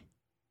check,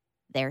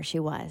 there she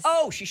was.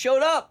 Oh, she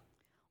showed up.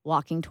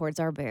 Walking towards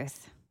our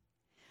booth.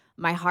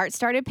 My heart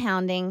started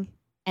pounding,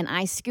 and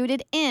I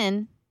scooted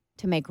in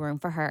to make room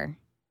for her.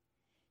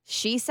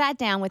 She sat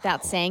down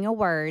without saying a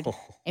word,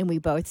 and we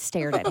both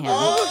stared at him.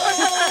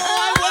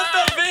 I want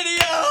the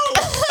video!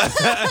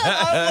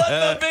 I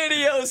want the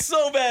video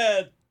so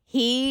bad.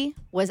 He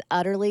was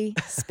utterly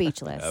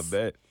speechless. I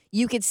bet.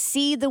 You could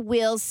see the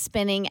wheels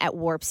spinning at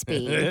warp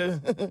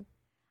speed.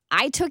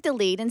 I took the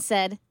lead and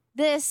said,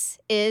 "This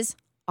is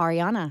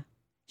Ariana.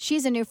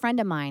 She's a new friend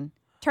of mine.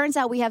 Turns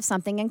out we have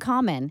something in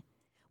common.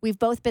 We've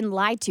both been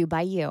lied to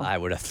by you." I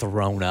would have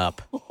thrown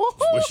up.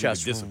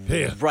 Just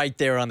disappear. right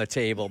there on the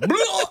table.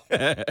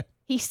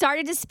 He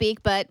started to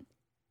speak, but,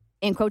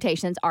 in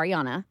quotations,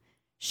 Ariana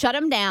shut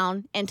him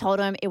down and told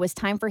him it was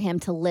time for him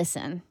to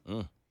listen.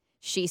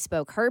 She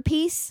spoke her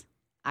piece.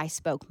 I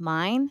spoke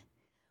mine.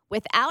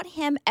 Without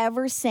him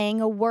ever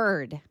saying a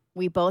word,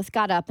 we both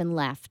got up and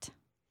left.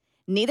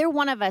 Neither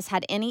one of us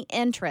had any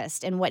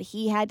interest in what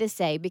he had to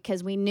say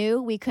because we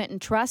knew we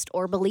couldn't trust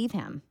or believe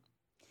him.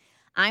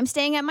 I'm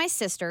staying at my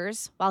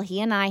sister's while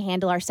he and I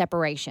handle our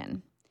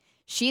separation.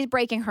 She's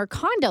breaking her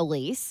condo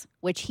lease,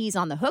 which he's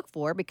on the hook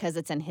for because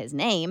it's in his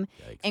name,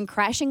 and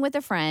crashing with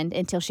a friend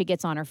until she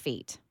gets on her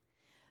feet.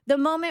 The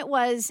moment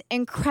was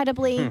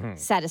incredibly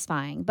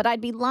satisfying, but I'd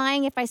be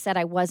lying if I said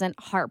I wasn't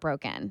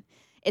heartbroken.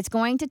 It's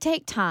going to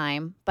take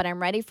time, but I'm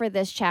ready for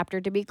this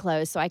chapter to be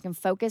closed so I can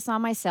focus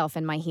on myself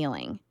and my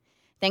healing.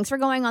 Thanks for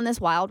going on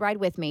this wild ride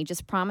with me.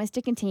 Just promise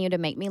to continue to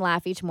make me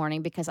laugh each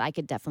morning because I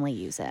could definitely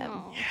use it.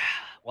 Yeah.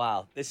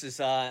 Wow. This is,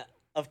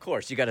 of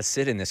course, you got to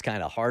sit in this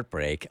kind of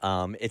heartbreak.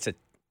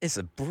 It's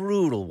a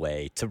brutal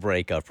way to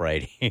break up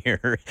right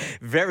here.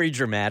 Very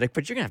dramatic,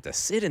 but you're going to have to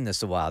sit in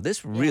this a while.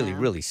 This really,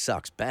 really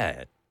sucks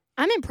bad.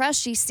 I'm impressed.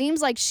 She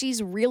seems like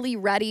she's really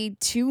ready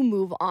to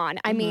move on.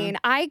 I mean,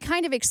 I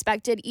kind of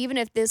expected, even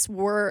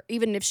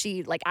if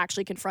she like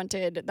actually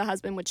confronted the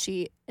husband, which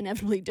she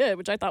inevitably did,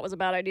 which I thought was a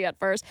bad idea at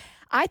first,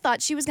 I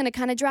thought she was going to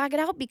kind of drag it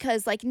out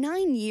because like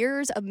 9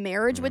 years of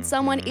marriage with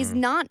someone is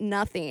not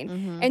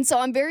nothing. And so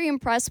I'm very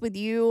impressed with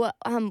you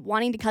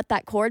wanting to cut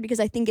that cord because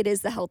I think it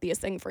is the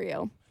healthiest thing for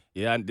you.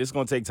 Yeah, this is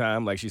going to take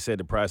time, like she said,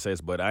 to process,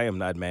 but I am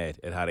not mad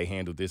at how they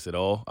handled this at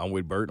all. I'm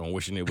with Bert on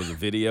wishing it was a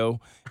video.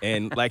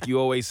 And like you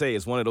always say,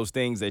 it's one of those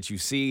things that you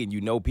see and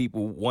you know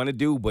people want to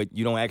do, but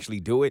you don't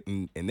actually do it,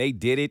 and they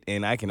did it,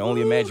 and I can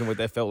only imagine what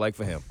that felt like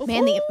for him.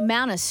 Man, the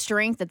amount of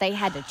strength that they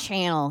had to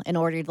channel in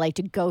order like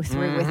to go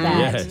through with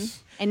that.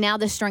 Yes. And now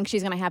the strength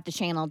she's going to have to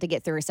channel to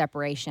get through her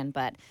separation.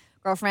 But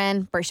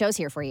girlfriend, Bert Show's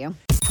here for you.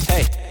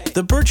 Hey,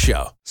 The Bert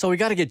Show. So we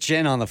got to get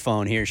Jen on the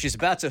phone here. She's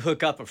about to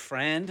hook up a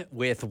friend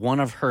with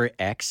one of her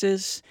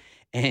exes,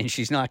 and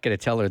she's not going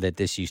to tell her that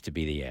this used to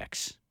be the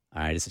ex.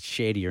 All right, is it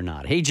shady or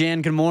not? Hey,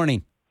 Jen, good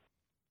morning.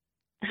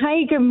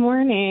 Hi, good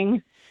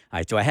morning. All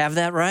right, do I have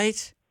that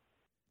right?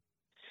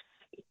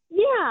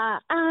 Yeah,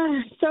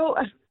 so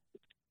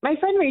my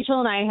friend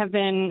Rachel and I have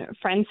been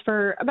friends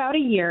for about a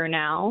year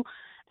now,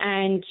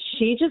 and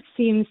she just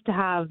seems to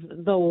have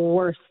the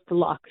worst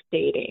luck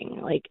dating.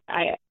 Like,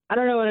 I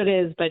don't know what it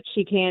is, but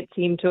she can't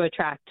seem to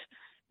attract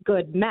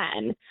good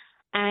men.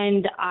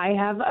 And I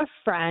have a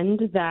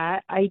friend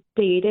that I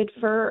dated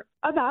for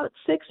about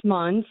 6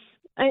 months,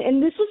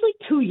 and this was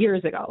like 2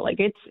 years ago. Like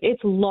it's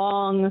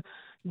long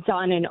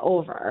done and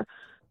over.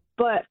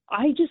 But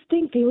I just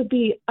think they would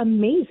be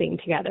amazing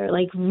together.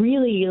 Like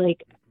really,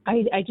 like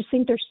I just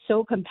think they're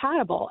so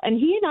compatible. And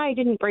he and I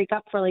didn't break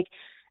up for like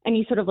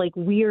any sort of like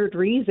weird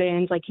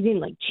reasons. Like he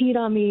didn't like cheat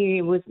on me.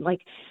 It was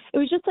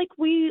just like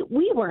we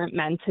weren't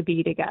meant to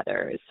be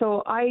together.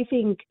 So I just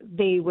think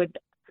they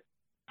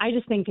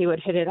would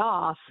hit it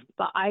off,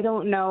 but I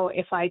don't know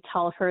if I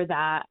tell her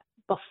that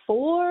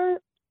before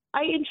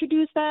I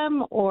introduce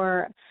them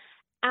or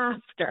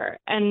after.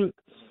 And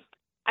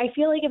I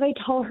feel like if I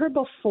tell her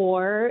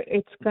before,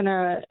 it's going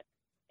to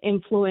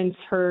influence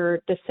her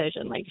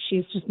decision. Like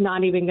she's just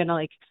not even going to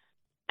like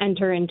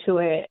enter into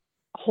it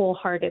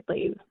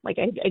wholeheartedly. Like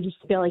I just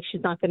feel like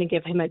she's not going to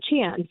give him a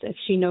chance if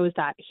she knows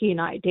that he and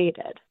I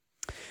dated.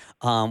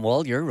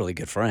 Well, you're a really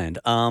good friend.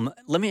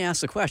 Let me ask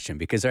the question,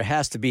 because there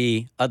has to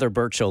be other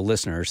Bert Show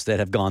listeners that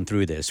have gone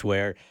through this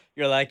where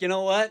you're like, you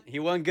know what? He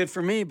wasn't good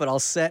for me, but I'll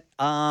set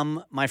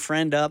my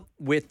friend up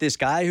with this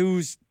guy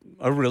who's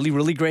a really,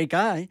 really great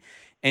guy.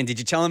 And did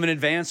you tell him in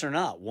advance or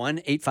not?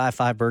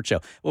 1-855-BERT Show.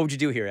 What would you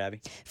do here,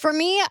 Abby? For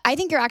me, I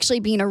think you're actually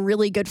being a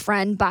really good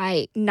friend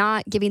by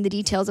not giving the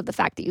details of the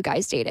fact that you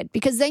guys dated,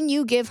 because then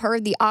you give her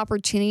the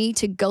opportunity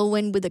to go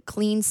in with a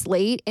clean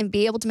slate and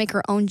be able to make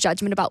her own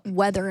judgment about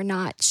whether or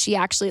not she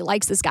actually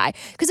likes this guy.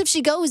 Because if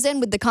she goes in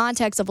with the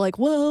context of like,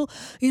 well,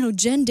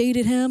 Jen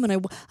dated him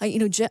and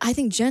I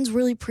think Jen's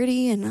really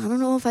pretty and I don't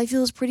know if I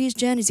feel as pretty as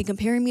Jen. Is he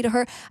comparing me to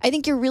her? I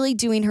think you're really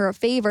doing her a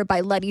favor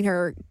by letting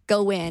her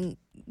go in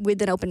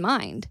with an open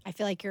mind. I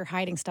feel like you're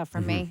hiding stuff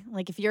from me.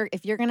 Like if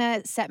you're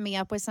gonna set me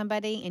up with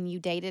somebody and you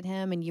dated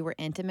him and you were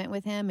intimate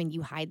with him and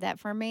you hide that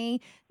from me,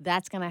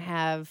 that's gonna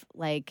have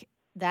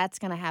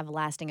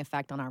lasting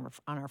effect on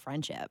our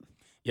friendship.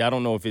 Yeah, I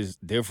don't know if it's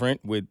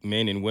different with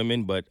men and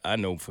women, but I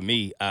know for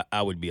me,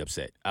 I would be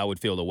upset. I would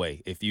feel the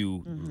way if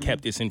you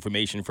kept this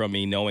information from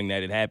me, knowing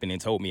that it happened and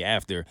told me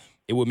after.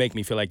 It would make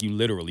me feel like you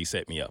literally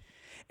set me up.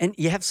 And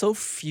you have so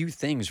few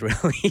things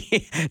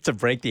really to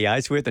break the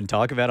ice with and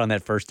talk about on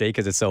that first date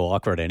because it's so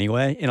awkward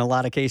anyway in a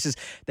lot of cases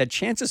that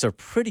chances are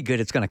pretty good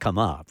it's going to come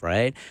up,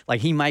 right? Like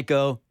he might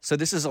go, so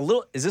this is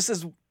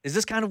is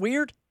this kind of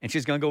weird? And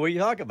she's going to go, what are you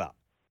talking about?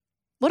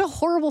 What a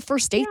horrible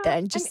first date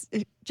then.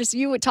 Just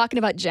you talking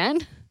about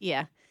Jen?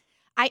 Yeah.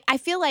 I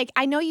feel like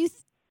I know you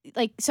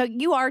so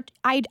you are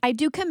I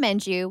do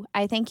commend you.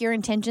 I think your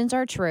intentions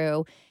are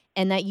true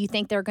and that you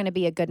think they're going to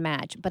be a good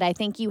match. But I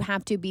think you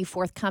have to be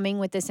forthcoming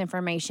with this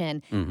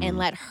information and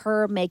let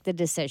her make the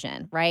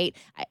decision, right?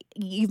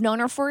 You've known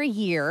her for a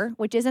year,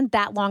 which isn't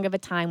that long of a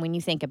time when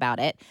you think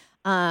about it.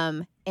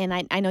 And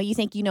I know you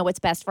think you know what's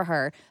best for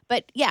her.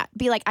 But yeah,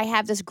 be like, I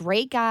have this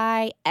great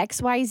guy,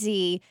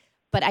 XYZ,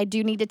 but I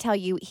do need to tell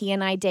you, he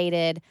and I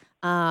dated,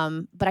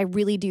 but I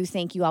really do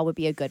think you all would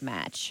be a good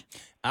match.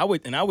 I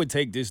would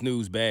take this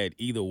news bad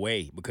either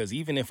way, because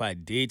even if I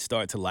did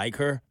start to like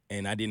her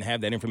and I didn't have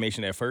that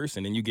information at first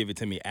and then you give it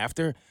to me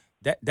after,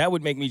 that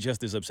would make me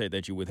just as upset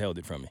that you withheld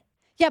it from me.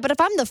 Yeah, but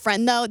if I'm the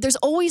friend, though, there's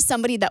always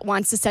somebody that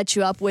wants to set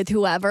you up with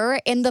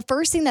whoever. And the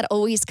first thing that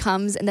always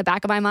comes in the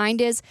back of my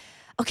mind is,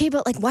 okay,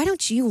 but like, why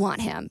don't you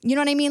want him? You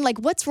know what I mean? Like,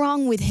 what's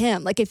wrong with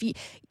him? Like, if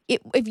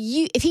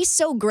he's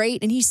so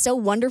great and he's so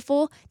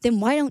wonderful, then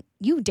why don't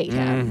you date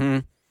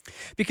him?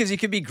 Because he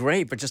could be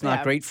great, but just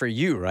not great for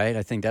you, right?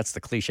 I think that's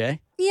the cliche.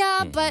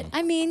 Yeah, but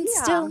I mean,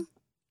 still.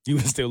 You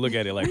would still look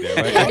at it like that,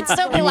 right? Yeah, it's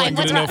still he like, wasn't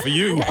good enough for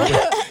you.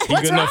 He's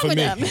good enough for me.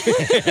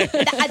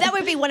 That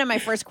would be one of my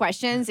first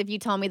questions. If you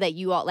told me that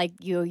you all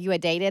you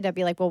had dated, I'd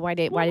be like, well, why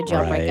did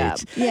y'all break up?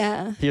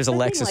 Yeah. Here's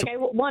Alexis. I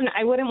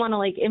wouldn't want to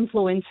like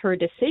influence her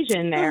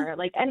decision there.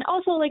 Like, and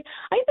also like,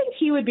 I think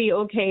he would be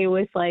okay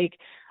with like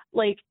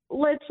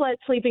let's let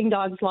sleeping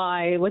dogs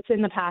lie. What's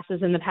in the past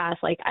is in the past.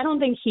 Like, I don't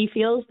think he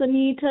feels the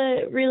need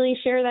to really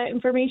share that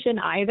information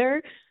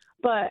either.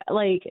 But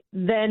like,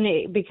 then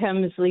it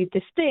becomes like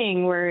this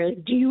thing where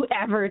do you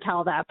ever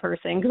tell that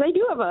person? Because I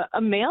do have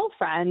a male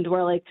friend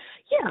where like,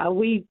 yeah,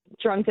 we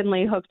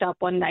drunkenly hooked up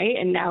one night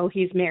and now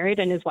he's married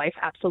and his wife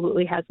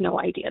absolutely has no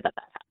idea that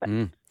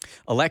happened.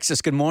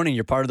 Alexis, good morning.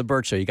 You're part of the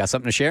Bert Show. You got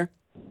something to share?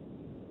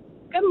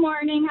 Good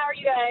morning. How are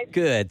you guys?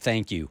 Good.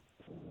 Thank you.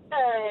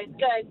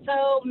 Good.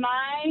 So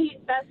my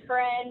best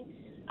friend,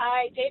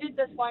 I dated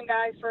this one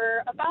guy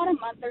for about a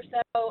month or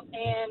so,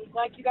 and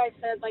like you guys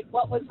said, like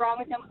what was wrong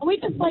with him? We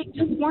just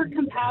weren't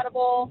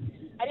compatible.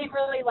 I didn't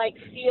really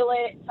feel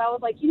it, so I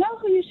was like, you know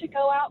who you should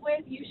go out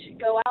with? You should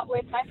go out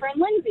with my friend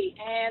Lindsay,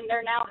 and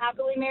they're now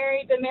happily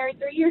married. Been married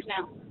 3 years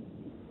now.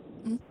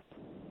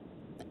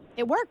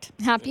 It worked.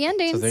 Happy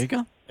endings. So there you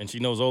go. And she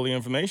knows all the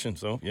information,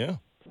 so yeah.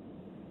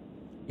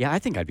 Yeah, I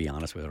think I'd be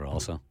honest with her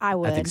also. I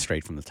would. I think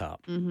straight from the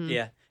top. Mm-hmm.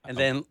 Yeah. And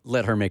then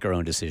let her make her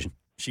own decision.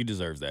 She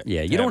deserves that.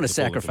 Yeah, you don't want to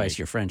sacrifice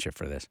your friendship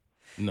for this.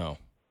 No.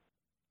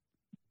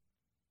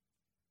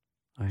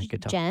 All right,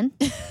 good talk. Jen?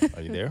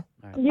 Are you there?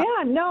 Right.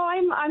 Yeah, no,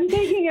 I'm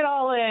taking it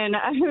all in.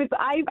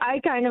 I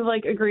kind of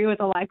agree with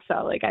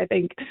Alexa. Like, I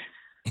think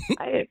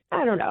I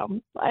don't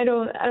know. I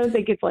don't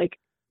think it's like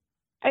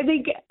I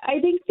think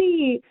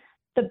the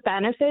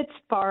benefits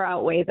far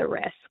outweigh the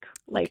risk.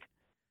 Like,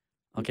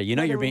 okay,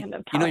 you're being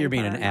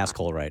an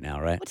asshole right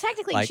now, right? Well,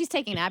 technically, she's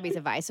taking Abby's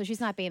advice, so she's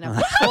not being a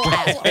full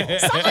asshole.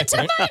 Someone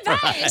took my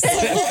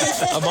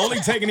advice. I'm only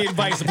taking the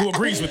advice of who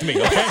agrees with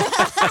me, okay?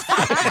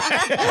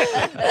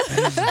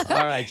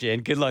 All right,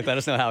 Jen. Good luck. Let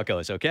us know how it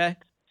goes, okay?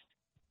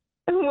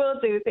 Will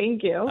do.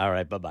 Thank you. All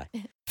right, bye-bye.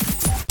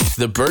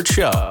 The Bert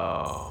Show.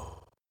 All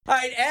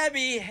right,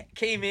 Abby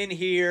came in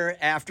here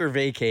after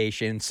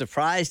vacation,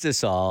 surprised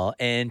us all,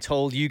 and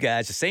told you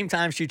guys the same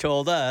time she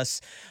told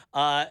us,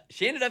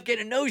 she ended up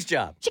getting a nose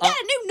job. She got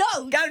a new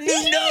nose. Got a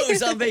new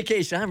nose on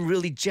vacation. I'm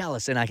really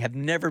jealous, and I have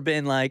never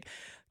been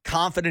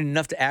confident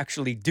enough to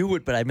actually do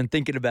it, but I've been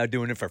thinking about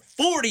doing it for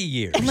 40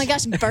 years. Oh my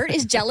gosh, Bert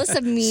is jealous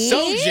of me.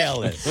 So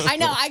jealous. I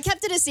know. I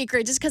kept it a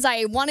secret just because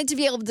I wanted to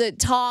be able to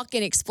talk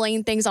and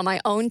explain things on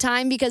my own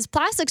time, because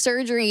plastic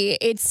surgery,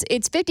 it's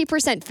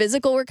 50%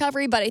 physical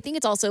recovery, but I think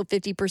it's also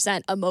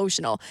 50%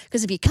 emotional.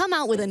 Because if you come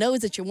out with a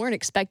nose that you weren't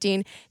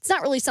expecting, it's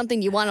not really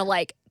something you want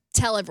to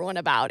tell everyone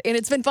about. And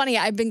it's been funny.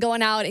 I've been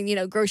going out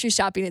and, grocery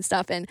shopping and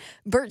stuff, and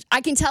Bert, I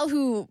can tell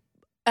who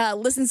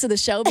listens to the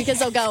show because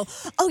they'll go,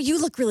 "Oh, you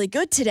look really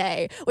good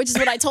today," which is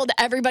what I told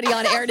everybody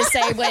on air to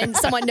say when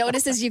someone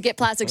notices you get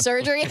plastic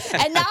surgery.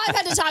 And now I've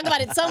had to talk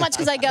about it so much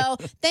because I go,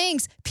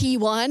 "Thanks,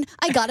 P1,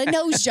 I got a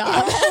nose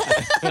job."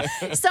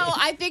 So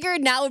I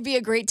figured now would be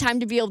a great time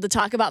to be able to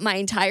talk about my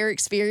entire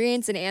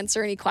experience and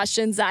answer any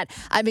questions that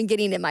I've been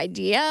getting in my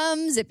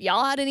DMs, if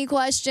y'all had any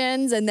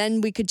questions, and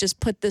then we could just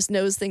put this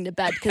nose thing to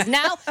bed because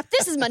now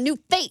this is my new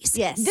face.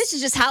 Yes. This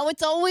is just how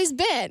it's always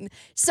been.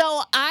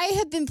 So I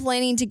have been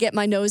planning to get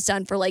my nose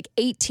done for like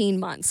 18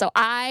 months. So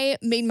I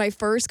made my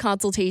first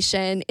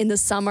consultation in the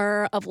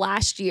summer of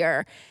last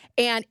year.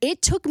 And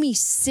it took me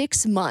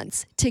 6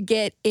 months to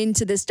get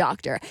into this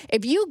doctor.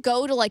 If you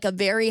go to like a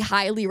very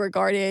highly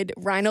regarded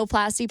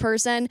rhinoplasty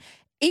person,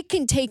 it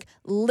can take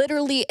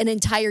literally an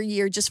entire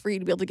year just for you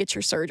to be able to get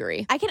your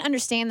surgery. I can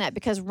understand that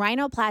because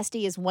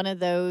rhinoplasty is one of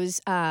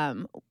those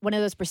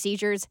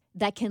procedures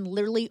that can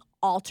literally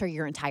alter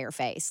your entire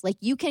face. Like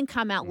you can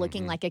come out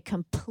looking like a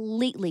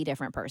completely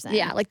different person.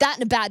 Yeah, like that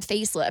and a bad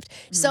facelift.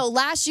 So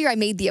last year I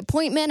made the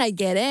appointment, I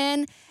get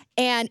in,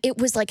 and it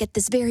was like at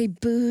this very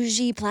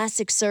bougie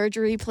plastic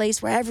surgery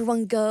place where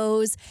everyone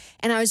goes.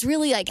 And I was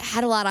really like,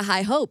 had a lot of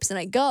high hopes. And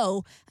I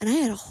go, and I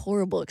had a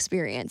horrible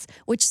experience,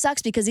 which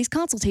sucks because these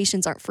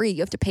consultations aren't free. You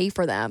have to pay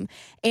for them.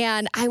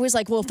 And I was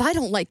like, well, if I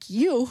don't like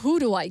you, who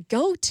do I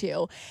go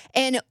to?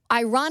 And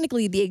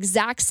ironically, the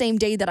exact same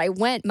day that I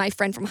went, my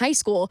friend from high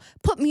school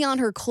put me on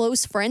her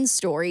close friends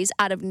stories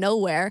out of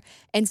nowhere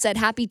and said,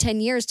 happy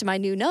 10 years to my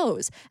new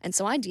nose. And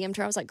so I DM'd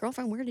her. I was like,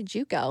 girlfriend, where did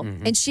you go?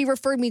 And she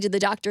referred me to the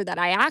doctor that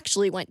I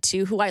actually went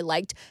to, who I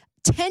liked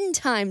 10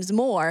 times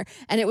more.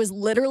 And it was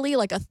literally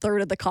like a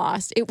third of the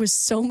cost. It was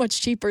so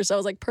much cheaper. So I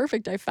was like,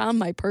 perfect. I found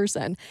my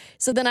person.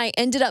 So then I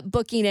ended up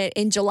booking it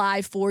in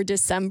July for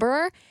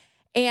December.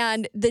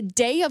 And the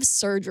day of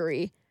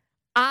surgery,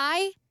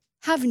 I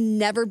have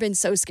never been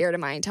so scared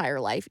in my entire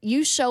life.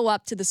 You show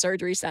up to the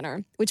surgery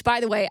center, which by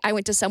the way, I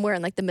went to somewhere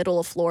in like the middle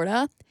of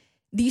Florida.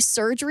 The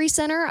surgery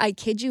center, I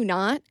kid you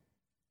not,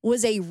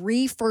 was a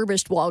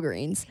refurbished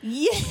Walgreens.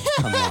 Yeah.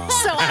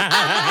 So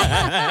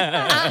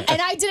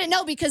and I didn't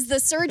know because the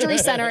surgery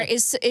center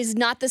is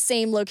not the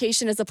same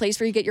location as the place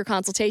where you get your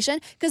consultation.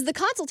 Because the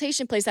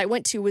consultation place I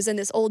went to was in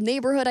this old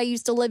neighborhood I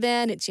used to live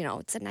in. It's, you know,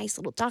 it's a nice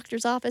little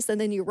doctor's office. And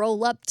then you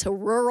roll up to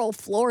rural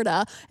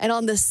Florida. And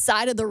on the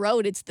side of the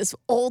road, it's this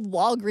old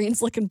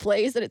Walgreens looking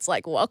place. And it's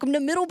like, welcome to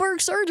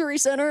Middleburg Surgery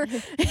Center.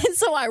 And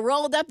so I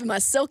rolled up in my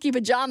silky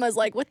pajamas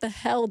like, what the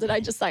hell did I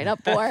just sign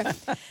up for?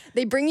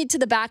 They bring you to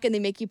the back and they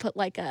make you put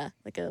like a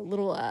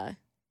little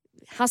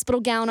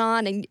hospital gown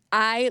on, and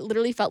I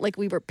literally felt like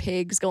we were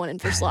pigs going in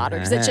for slaughter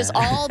because it's just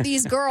all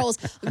these girls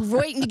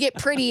waiting to get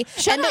pretty.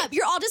 Shut up.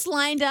 You're all just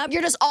lined up.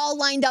 You're just all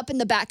lined up in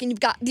the back, and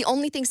you've got the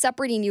only thing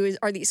separating you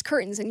are these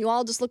curtains, and you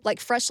all just look like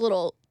fresh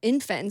little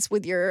infants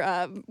with your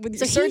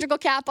surgical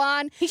cap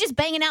on. He's just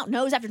banging out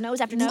nose after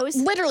nose after nose.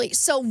 Literally.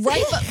 So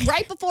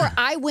right before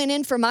I went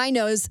in for my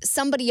nose,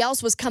 somebody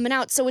else was coming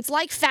out. So it's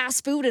like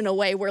fast food in a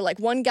way where like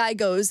one guy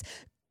goes,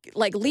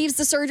 like leaves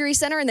the surgery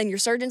center and then your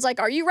surgeon's like,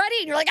 are you ready?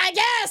 And you're like, I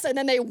guess. And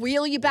then they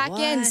wheel you back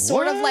in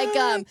sort of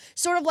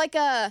like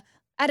at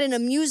an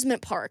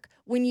amusement park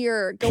when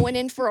you're going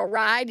in for a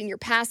ride and you're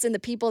passing the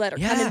people that are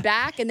coming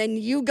back and then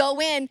you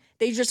go in,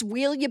 they just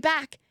wheel you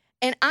back.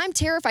 And I'm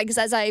terrified because,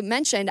 as I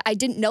mentioned, I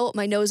didn't know what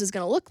my nose was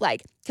going to look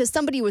like because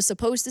somebody was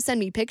supposed to send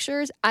me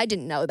pictures. I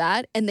didn't know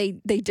that, and they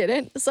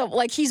didn't. So,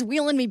 like, he's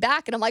wheeling me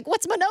back, and I'm like,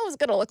 what's my nose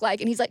going to look like?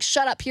 And he's like,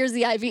 shut up, here's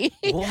the IV.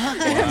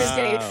 I'm just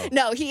kidding.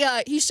 No,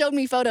 he showed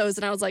me photos,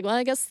 and I was like, well,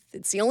 I guess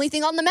it's the only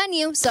thing on the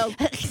menu, so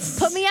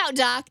put me out,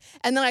 doc.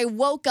 And then I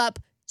woke up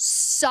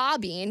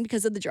sobbing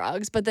because of the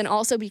drugs, but then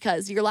also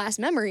because your last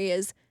memory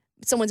is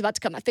someone's about to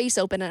cut my face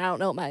open and I don't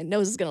know what my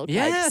nose is going to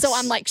look like. So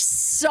I'm like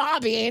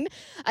sobbing.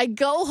 I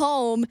go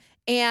home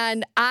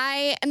and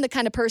I am the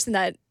kind of person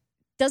that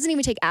doesn't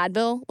even take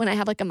Advil when I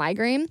have like a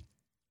migraine.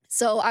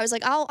 So I was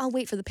like, I'll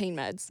wait for the pain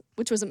meds,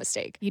 which was a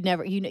mistake. You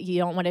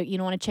don't want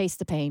to chase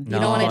the pain. You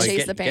don't want to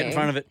chase the pain. Get in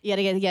front of it. You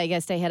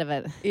gotta stay ahead of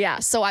it. Yeah.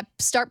 So I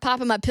start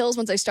popping my pills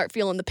once I start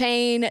feeling the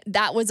pain.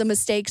 That was a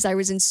mistake because I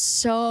was in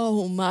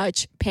so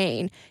much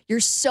pain. You're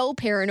so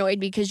paranoid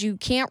because you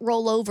can't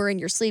roll over in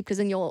your sleep because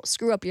then you'll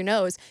screw up your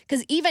nose.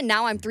 Because even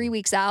now I'm 3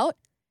 weeks out.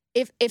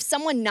 If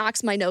someone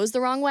knocks my nose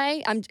the wrong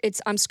way,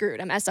 I'm screwed.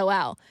 I'm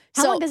SOL.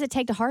 How long does it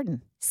take to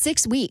harden?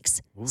 6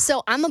 weeks.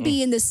 So I'm going to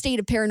be in this state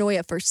of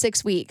paranoia for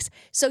 6 weeks.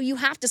 So you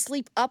have to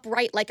sleep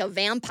upright like a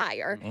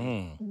vampire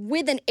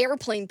with an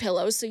airplane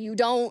pillow so you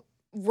don't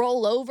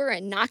roll over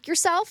and knock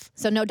yourself.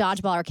 So no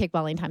dodgeball or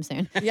kickball anytime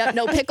soon. Yep,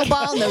 no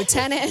pickleball, no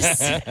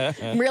tennis.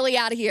 I'm really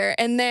out of here.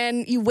 And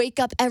then you wake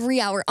up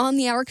every hour on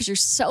the hour because you're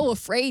so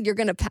afraid you're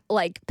going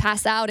to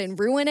pass out and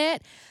ruin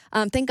it.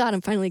 Thank God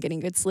I'm finally getting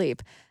good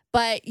sleep.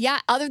 But yeah,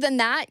 other than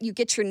that, you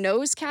get your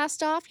nose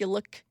cast off. You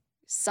look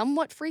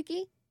somewhat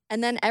freaky.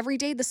 And then every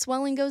day the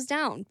swelling goes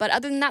down. But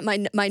other than that,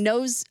 my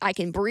nose, I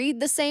can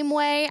breathe the same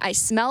way. I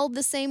smelled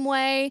the same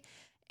way.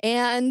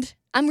 And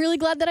I'm really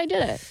glad that I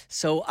did it.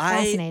 So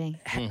Fascinating.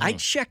 I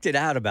checked it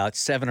out about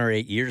 7 or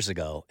 8 years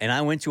ago. And I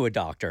went to a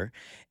doctor.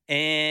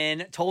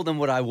 and told them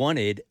what I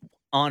wanted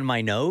on my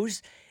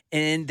nose.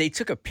 And they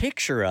took a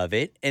picture of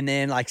it and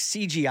then like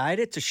CGI'd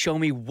it to show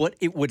me what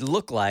it would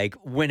look like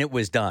when it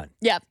was done.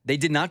 Yep. They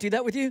did not do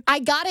that with you? I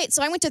got it.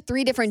 So I went to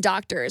 3 different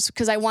doctors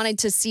because I wanted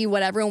to see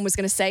what everyone was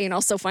going to say and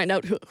also find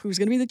out who's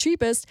going to be the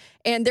cheapest.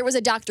 And there was a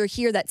doctor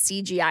here that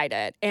CGI'd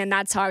it. And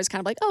that's how I was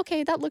kind of like,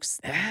 okay, that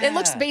looks, it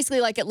looks basically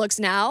like it looks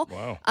now.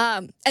 Wow.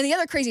 And the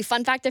other crazy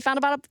fun fact I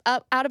found out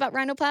about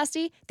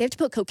rhinoplasty, they have to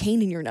put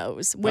cocaine in your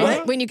nose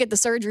when you get the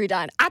surgery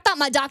done. I thought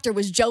my doctor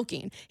was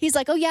joking. He's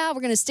like, oh yeah,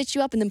 we're going to stitch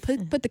you up and then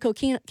put the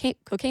cocaine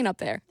up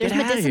there. There's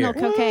medicinal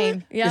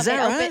cocaine. Yeah. Is that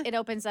right? It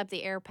opens up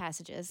the air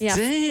passages. Yeah.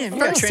 Damn, you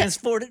got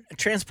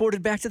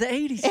transported back to the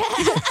 80s.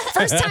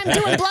 First time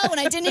doing blow and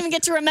I didn't even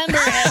get to remember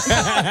it.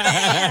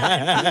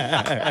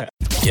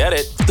 Get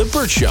it? The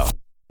Bert Show.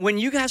 When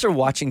you guys are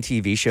watching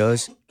TV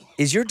shows,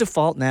 is your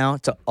default now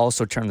to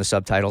also turn the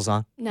subtitles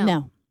on?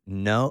 No.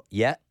 No.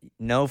 Yeah.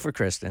 No for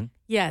Kristen.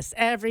 Yes,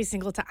 every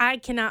single time. I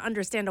cannot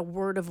understand a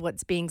word of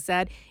what's being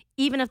said.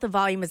 Even if the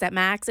volume is at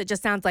max, it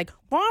just sounds like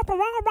rah, rah,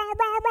 rah, rah,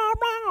 rah,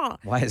 rah.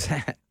 Why is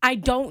that? I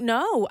don't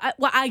know.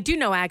 I do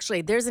know,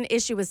 actually. There's an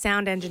issue with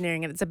sound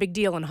engineering, and it's a big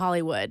deal in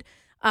Hollywood.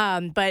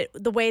 But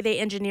the way they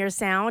engineer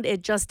sound,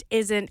 it just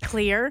isn't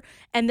clear.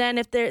 And then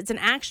if there's an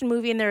action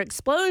movie and there are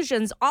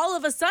explosions, all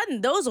of a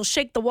sudden, those will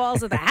shake the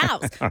walls of the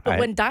house. But right.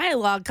 when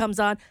dialogue comes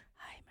on,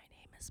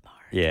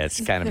 Yeah,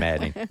 it's kind of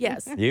maddening.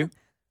 Yes. You?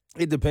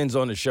 It depends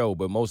on the show,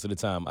 but most of the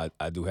time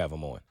I do have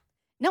them on.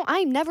 No,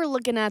 I'm never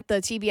looking at the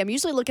TV. I'm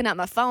usually looking at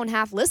my phone,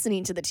 half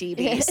listening to the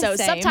TV. So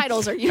Same.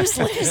 subtitles are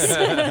useless.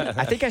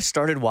 I think I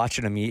started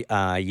watching them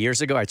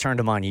years ago. I turned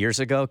them on years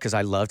ago because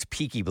I loved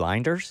Peaky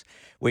Blinders,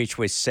 which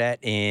was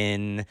set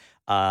in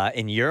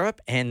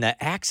Europe, and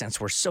the accents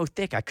were so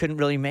thick I couldn't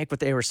really make what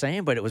they were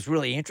saying, but it was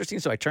really interesting.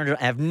 So I turned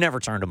it on. I've never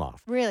turned them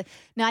off. Really?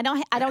 No,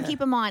 I don't keep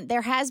them on.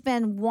 There has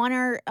been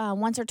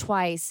once or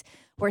twice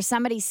where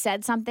somebody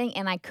said something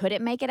and I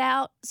couldn't make it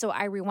out, so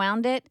I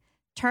rewound it,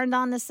 turned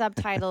on the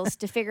subtitles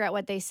to figure out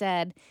what they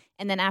said,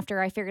 and then after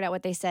I figured out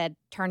what they said,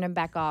 turned them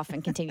back off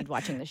and continued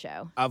watching the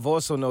show. I've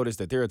also noticed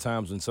that there are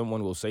times when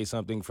someone will say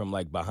something from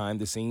like behind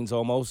the scenes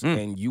almost,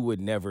 and you would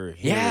never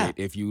hear it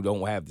if you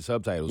don't have the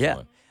subtitles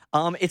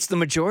on. It's the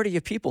majority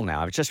of people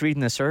now. I was just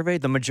reading the survey.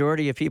 The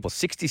majority of people,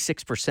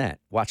 66%,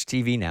 watch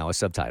TV now with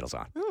subtitles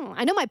on. Oh,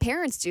 I know my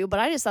parents do, but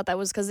I just thought that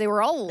was because they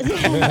were old. All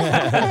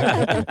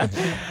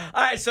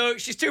right, so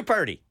she's too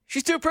purty.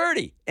 She's too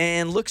purty,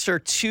 and looks are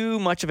too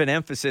much of an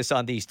emphasis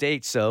on these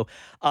dates. So,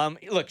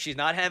 look, she's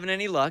not having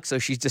any luck, so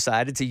she's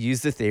decided to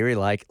use the theory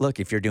like, look,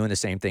 if you're doing the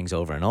same things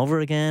over and over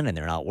again and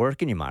they're not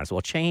working, you might as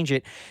well change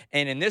it.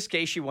 And in this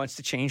case, she wants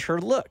to change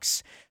her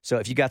looks. So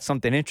if you got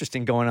something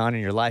interesting going on in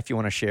your life you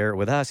want to share it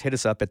with us, hit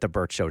us up at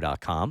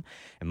thebertshow.com.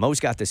 And Mo's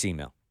got this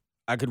email.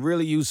 I could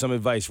really use some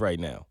advice right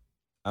now.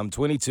 I'm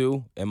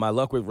 22, and my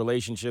luck with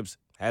relationships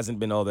hasn't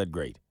been all that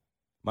great.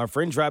 My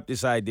friend dropped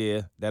this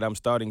idea that I'm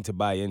starting to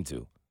buy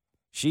into.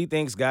 She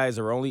thinks guys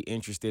are only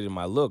interested in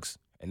my looks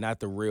and not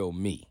the real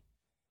me.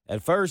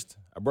 At first,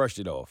 I brushed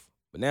it off,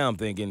 but now I'm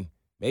thinking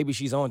maybe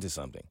she's onto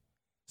something.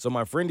 So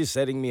my friend is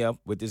setting me up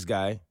with this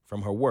guy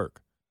from her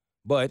work,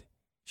 but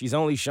she's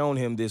only shown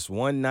him this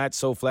one not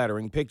so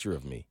flattering picture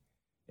of me,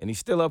 and he's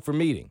still up for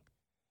meeting.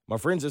 My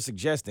friends are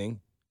suggesting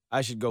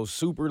I should go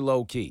super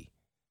low-key,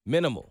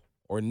 minimal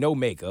or no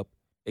makeup,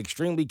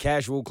 extremely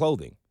casual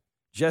clothing.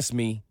 Just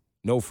me,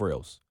 no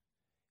frills.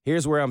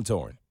 Here's where I'm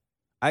torn.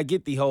 I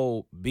get the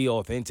whole be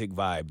authentic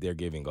vibe they're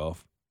giving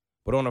off.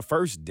 But on a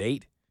first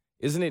date,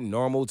 isn't it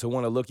normal to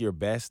want to look your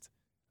best?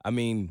 I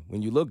mean,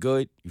 when you look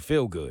good, you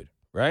feel good,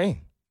 right?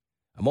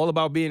 I'm all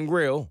about being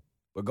real,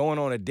 but going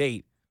on a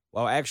date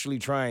while actually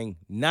trying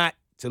not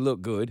to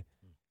look good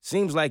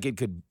seems like it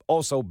could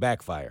also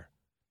backfire.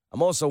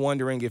 I'm also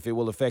wondering if it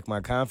will affect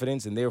my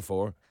confidence and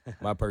therefore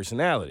my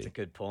personality. That's a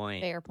good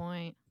point. Fair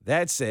point.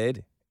 That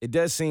said, it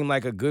does seem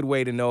like a good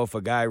way to know if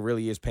a guy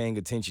really is paying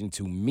attention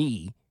to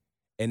me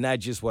and not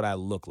just what I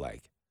look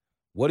like.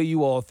 What do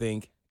you all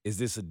think? Is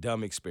this a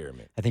dumb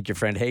experiment? I think your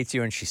friend hates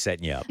you and she's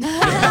setting you up. That's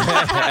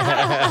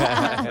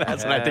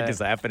what I think is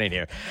happening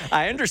here.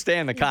 I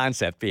understand the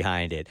concept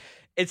behind it.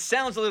 It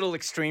sounds a little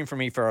extreme for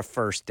me for a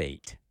first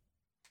date.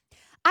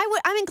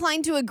 I'm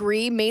inclined to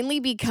agree, mainly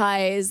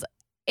because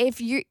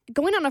if you're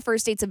going on a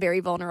first date's a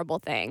very vulnerable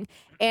thing.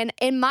 And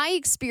in my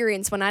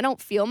experience, when I don't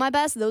feel my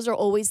best, those are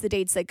always the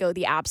dates that go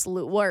the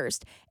absolute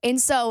worst.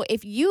 And so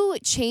if you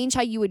change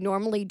how you would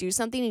normally do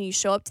something and you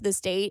show up to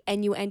this date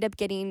and you end up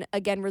getting,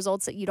 again,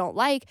 results that you don't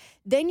like,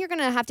 then you're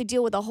going to have to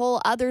deal with a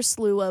whole other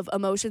slew of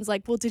emotions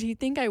like, well, did he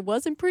think I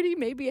wasn't pretty?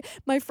 Maybe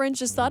my friends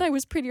just thought I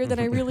was prettier than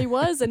I really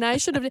was and I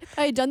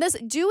had done this.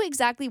 Do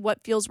exactly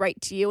what feels right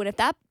to you. And if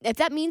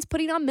that means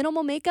putting on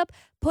minimal makeup,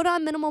 put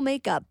on minimal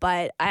makeup.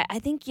 But I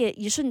think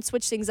you shouldn't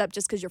switch things up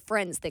just because your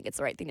friends think it's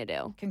the right thing to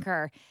do.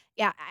 Concur.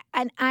 Yeah,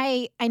 and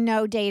I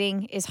know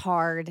dating is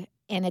hard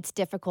and it's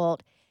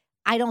difficult.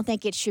 I don't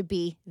think it should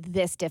be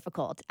this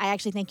difficult. I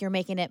actually think you're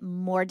making it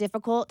more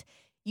difficult.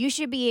 You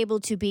should be able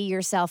to be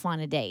yourself on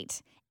a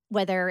date.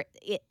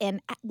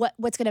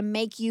 what's going to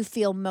make you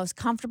feel most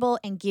comfortable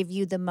and give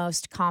you the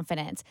most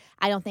confidence.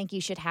 I don't think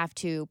you should have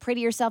to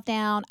pretty yourself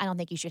down. I don't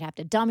think you should have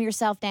to dumb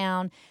yourself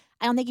down.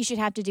 I don't think you should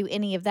have to do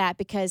any of that,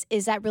 because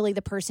is that really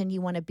the person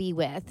you want to be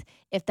with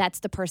if that's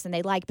the person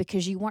they like,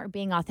 because you weren't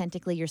being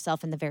authentically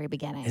yourself in the very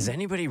beginning? Is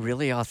anybody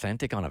really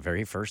authentic on a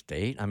very first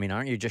date? I mean,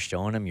 aren't you just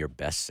showing them your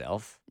best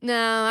self? No,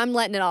 I'm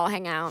letting it all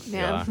hang out.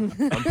 Yeah.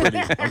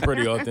 I'm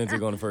pretty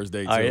authentic on the first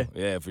date, too. Are you?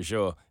 Yeah, for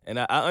sure. And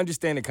I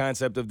understand the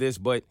concept of this,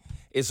 but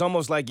it's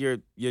almost like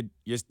you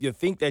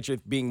think that you're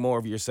being more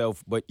of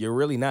yourself, but you're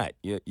really not.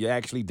 You're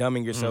actually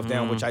dumbing yourself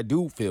down, which I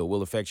do feel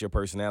will affect your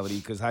personality,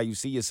 because how you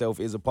see yourself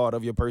is a part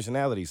of your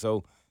personality.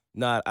 So,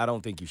 I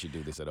don't think you should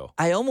do this at all.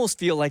 I almost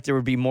feel like there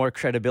would be more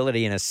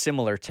credibility in a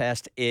similar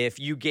test if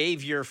you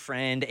gave your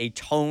friend a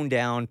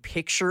toned-down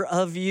picture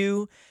of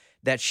you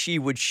that she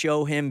would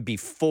show him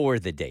before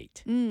the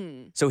date.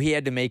 So he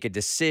had to make a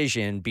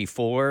decision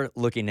before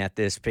looking at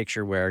this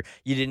picture where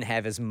you didn't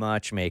have as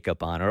much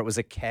makeup on, or it was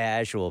a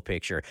casual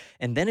picture.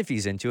 And then if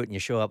he's into it and you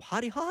show up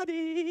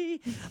hottie,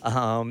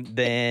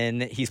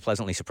 then he's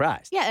pleasantly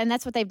surprised. Yeah, and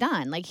that's what they've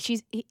done. Like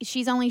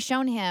she's only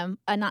shown him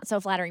a not so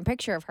flattering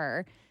picture of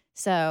her.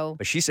 So,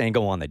 but she's saying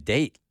go on the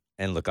date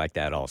and look like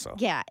that also.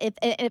 Yeah,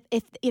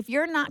 if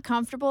you're not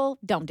comfortable,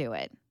 don't do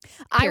it.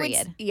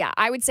 Period.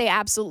 I would say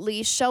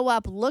absolutely. Show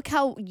up, look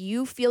how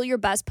you feel your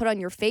best, put on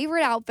your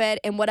favorite outfit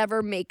and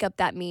whatever makeup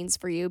that means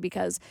for you,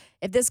 because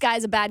if this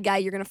guy's a bad guy,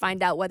 you're going to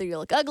find out whether you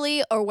look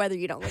ugly or whether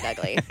you don't look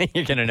ugly.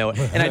 You're going to know it.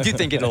 And I do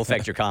think it'll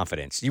affect your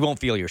confidence. You won't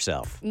feel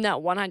yourself.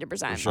 No,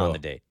 100%. On the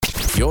date.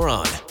 You're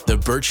on The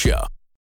Bert Show.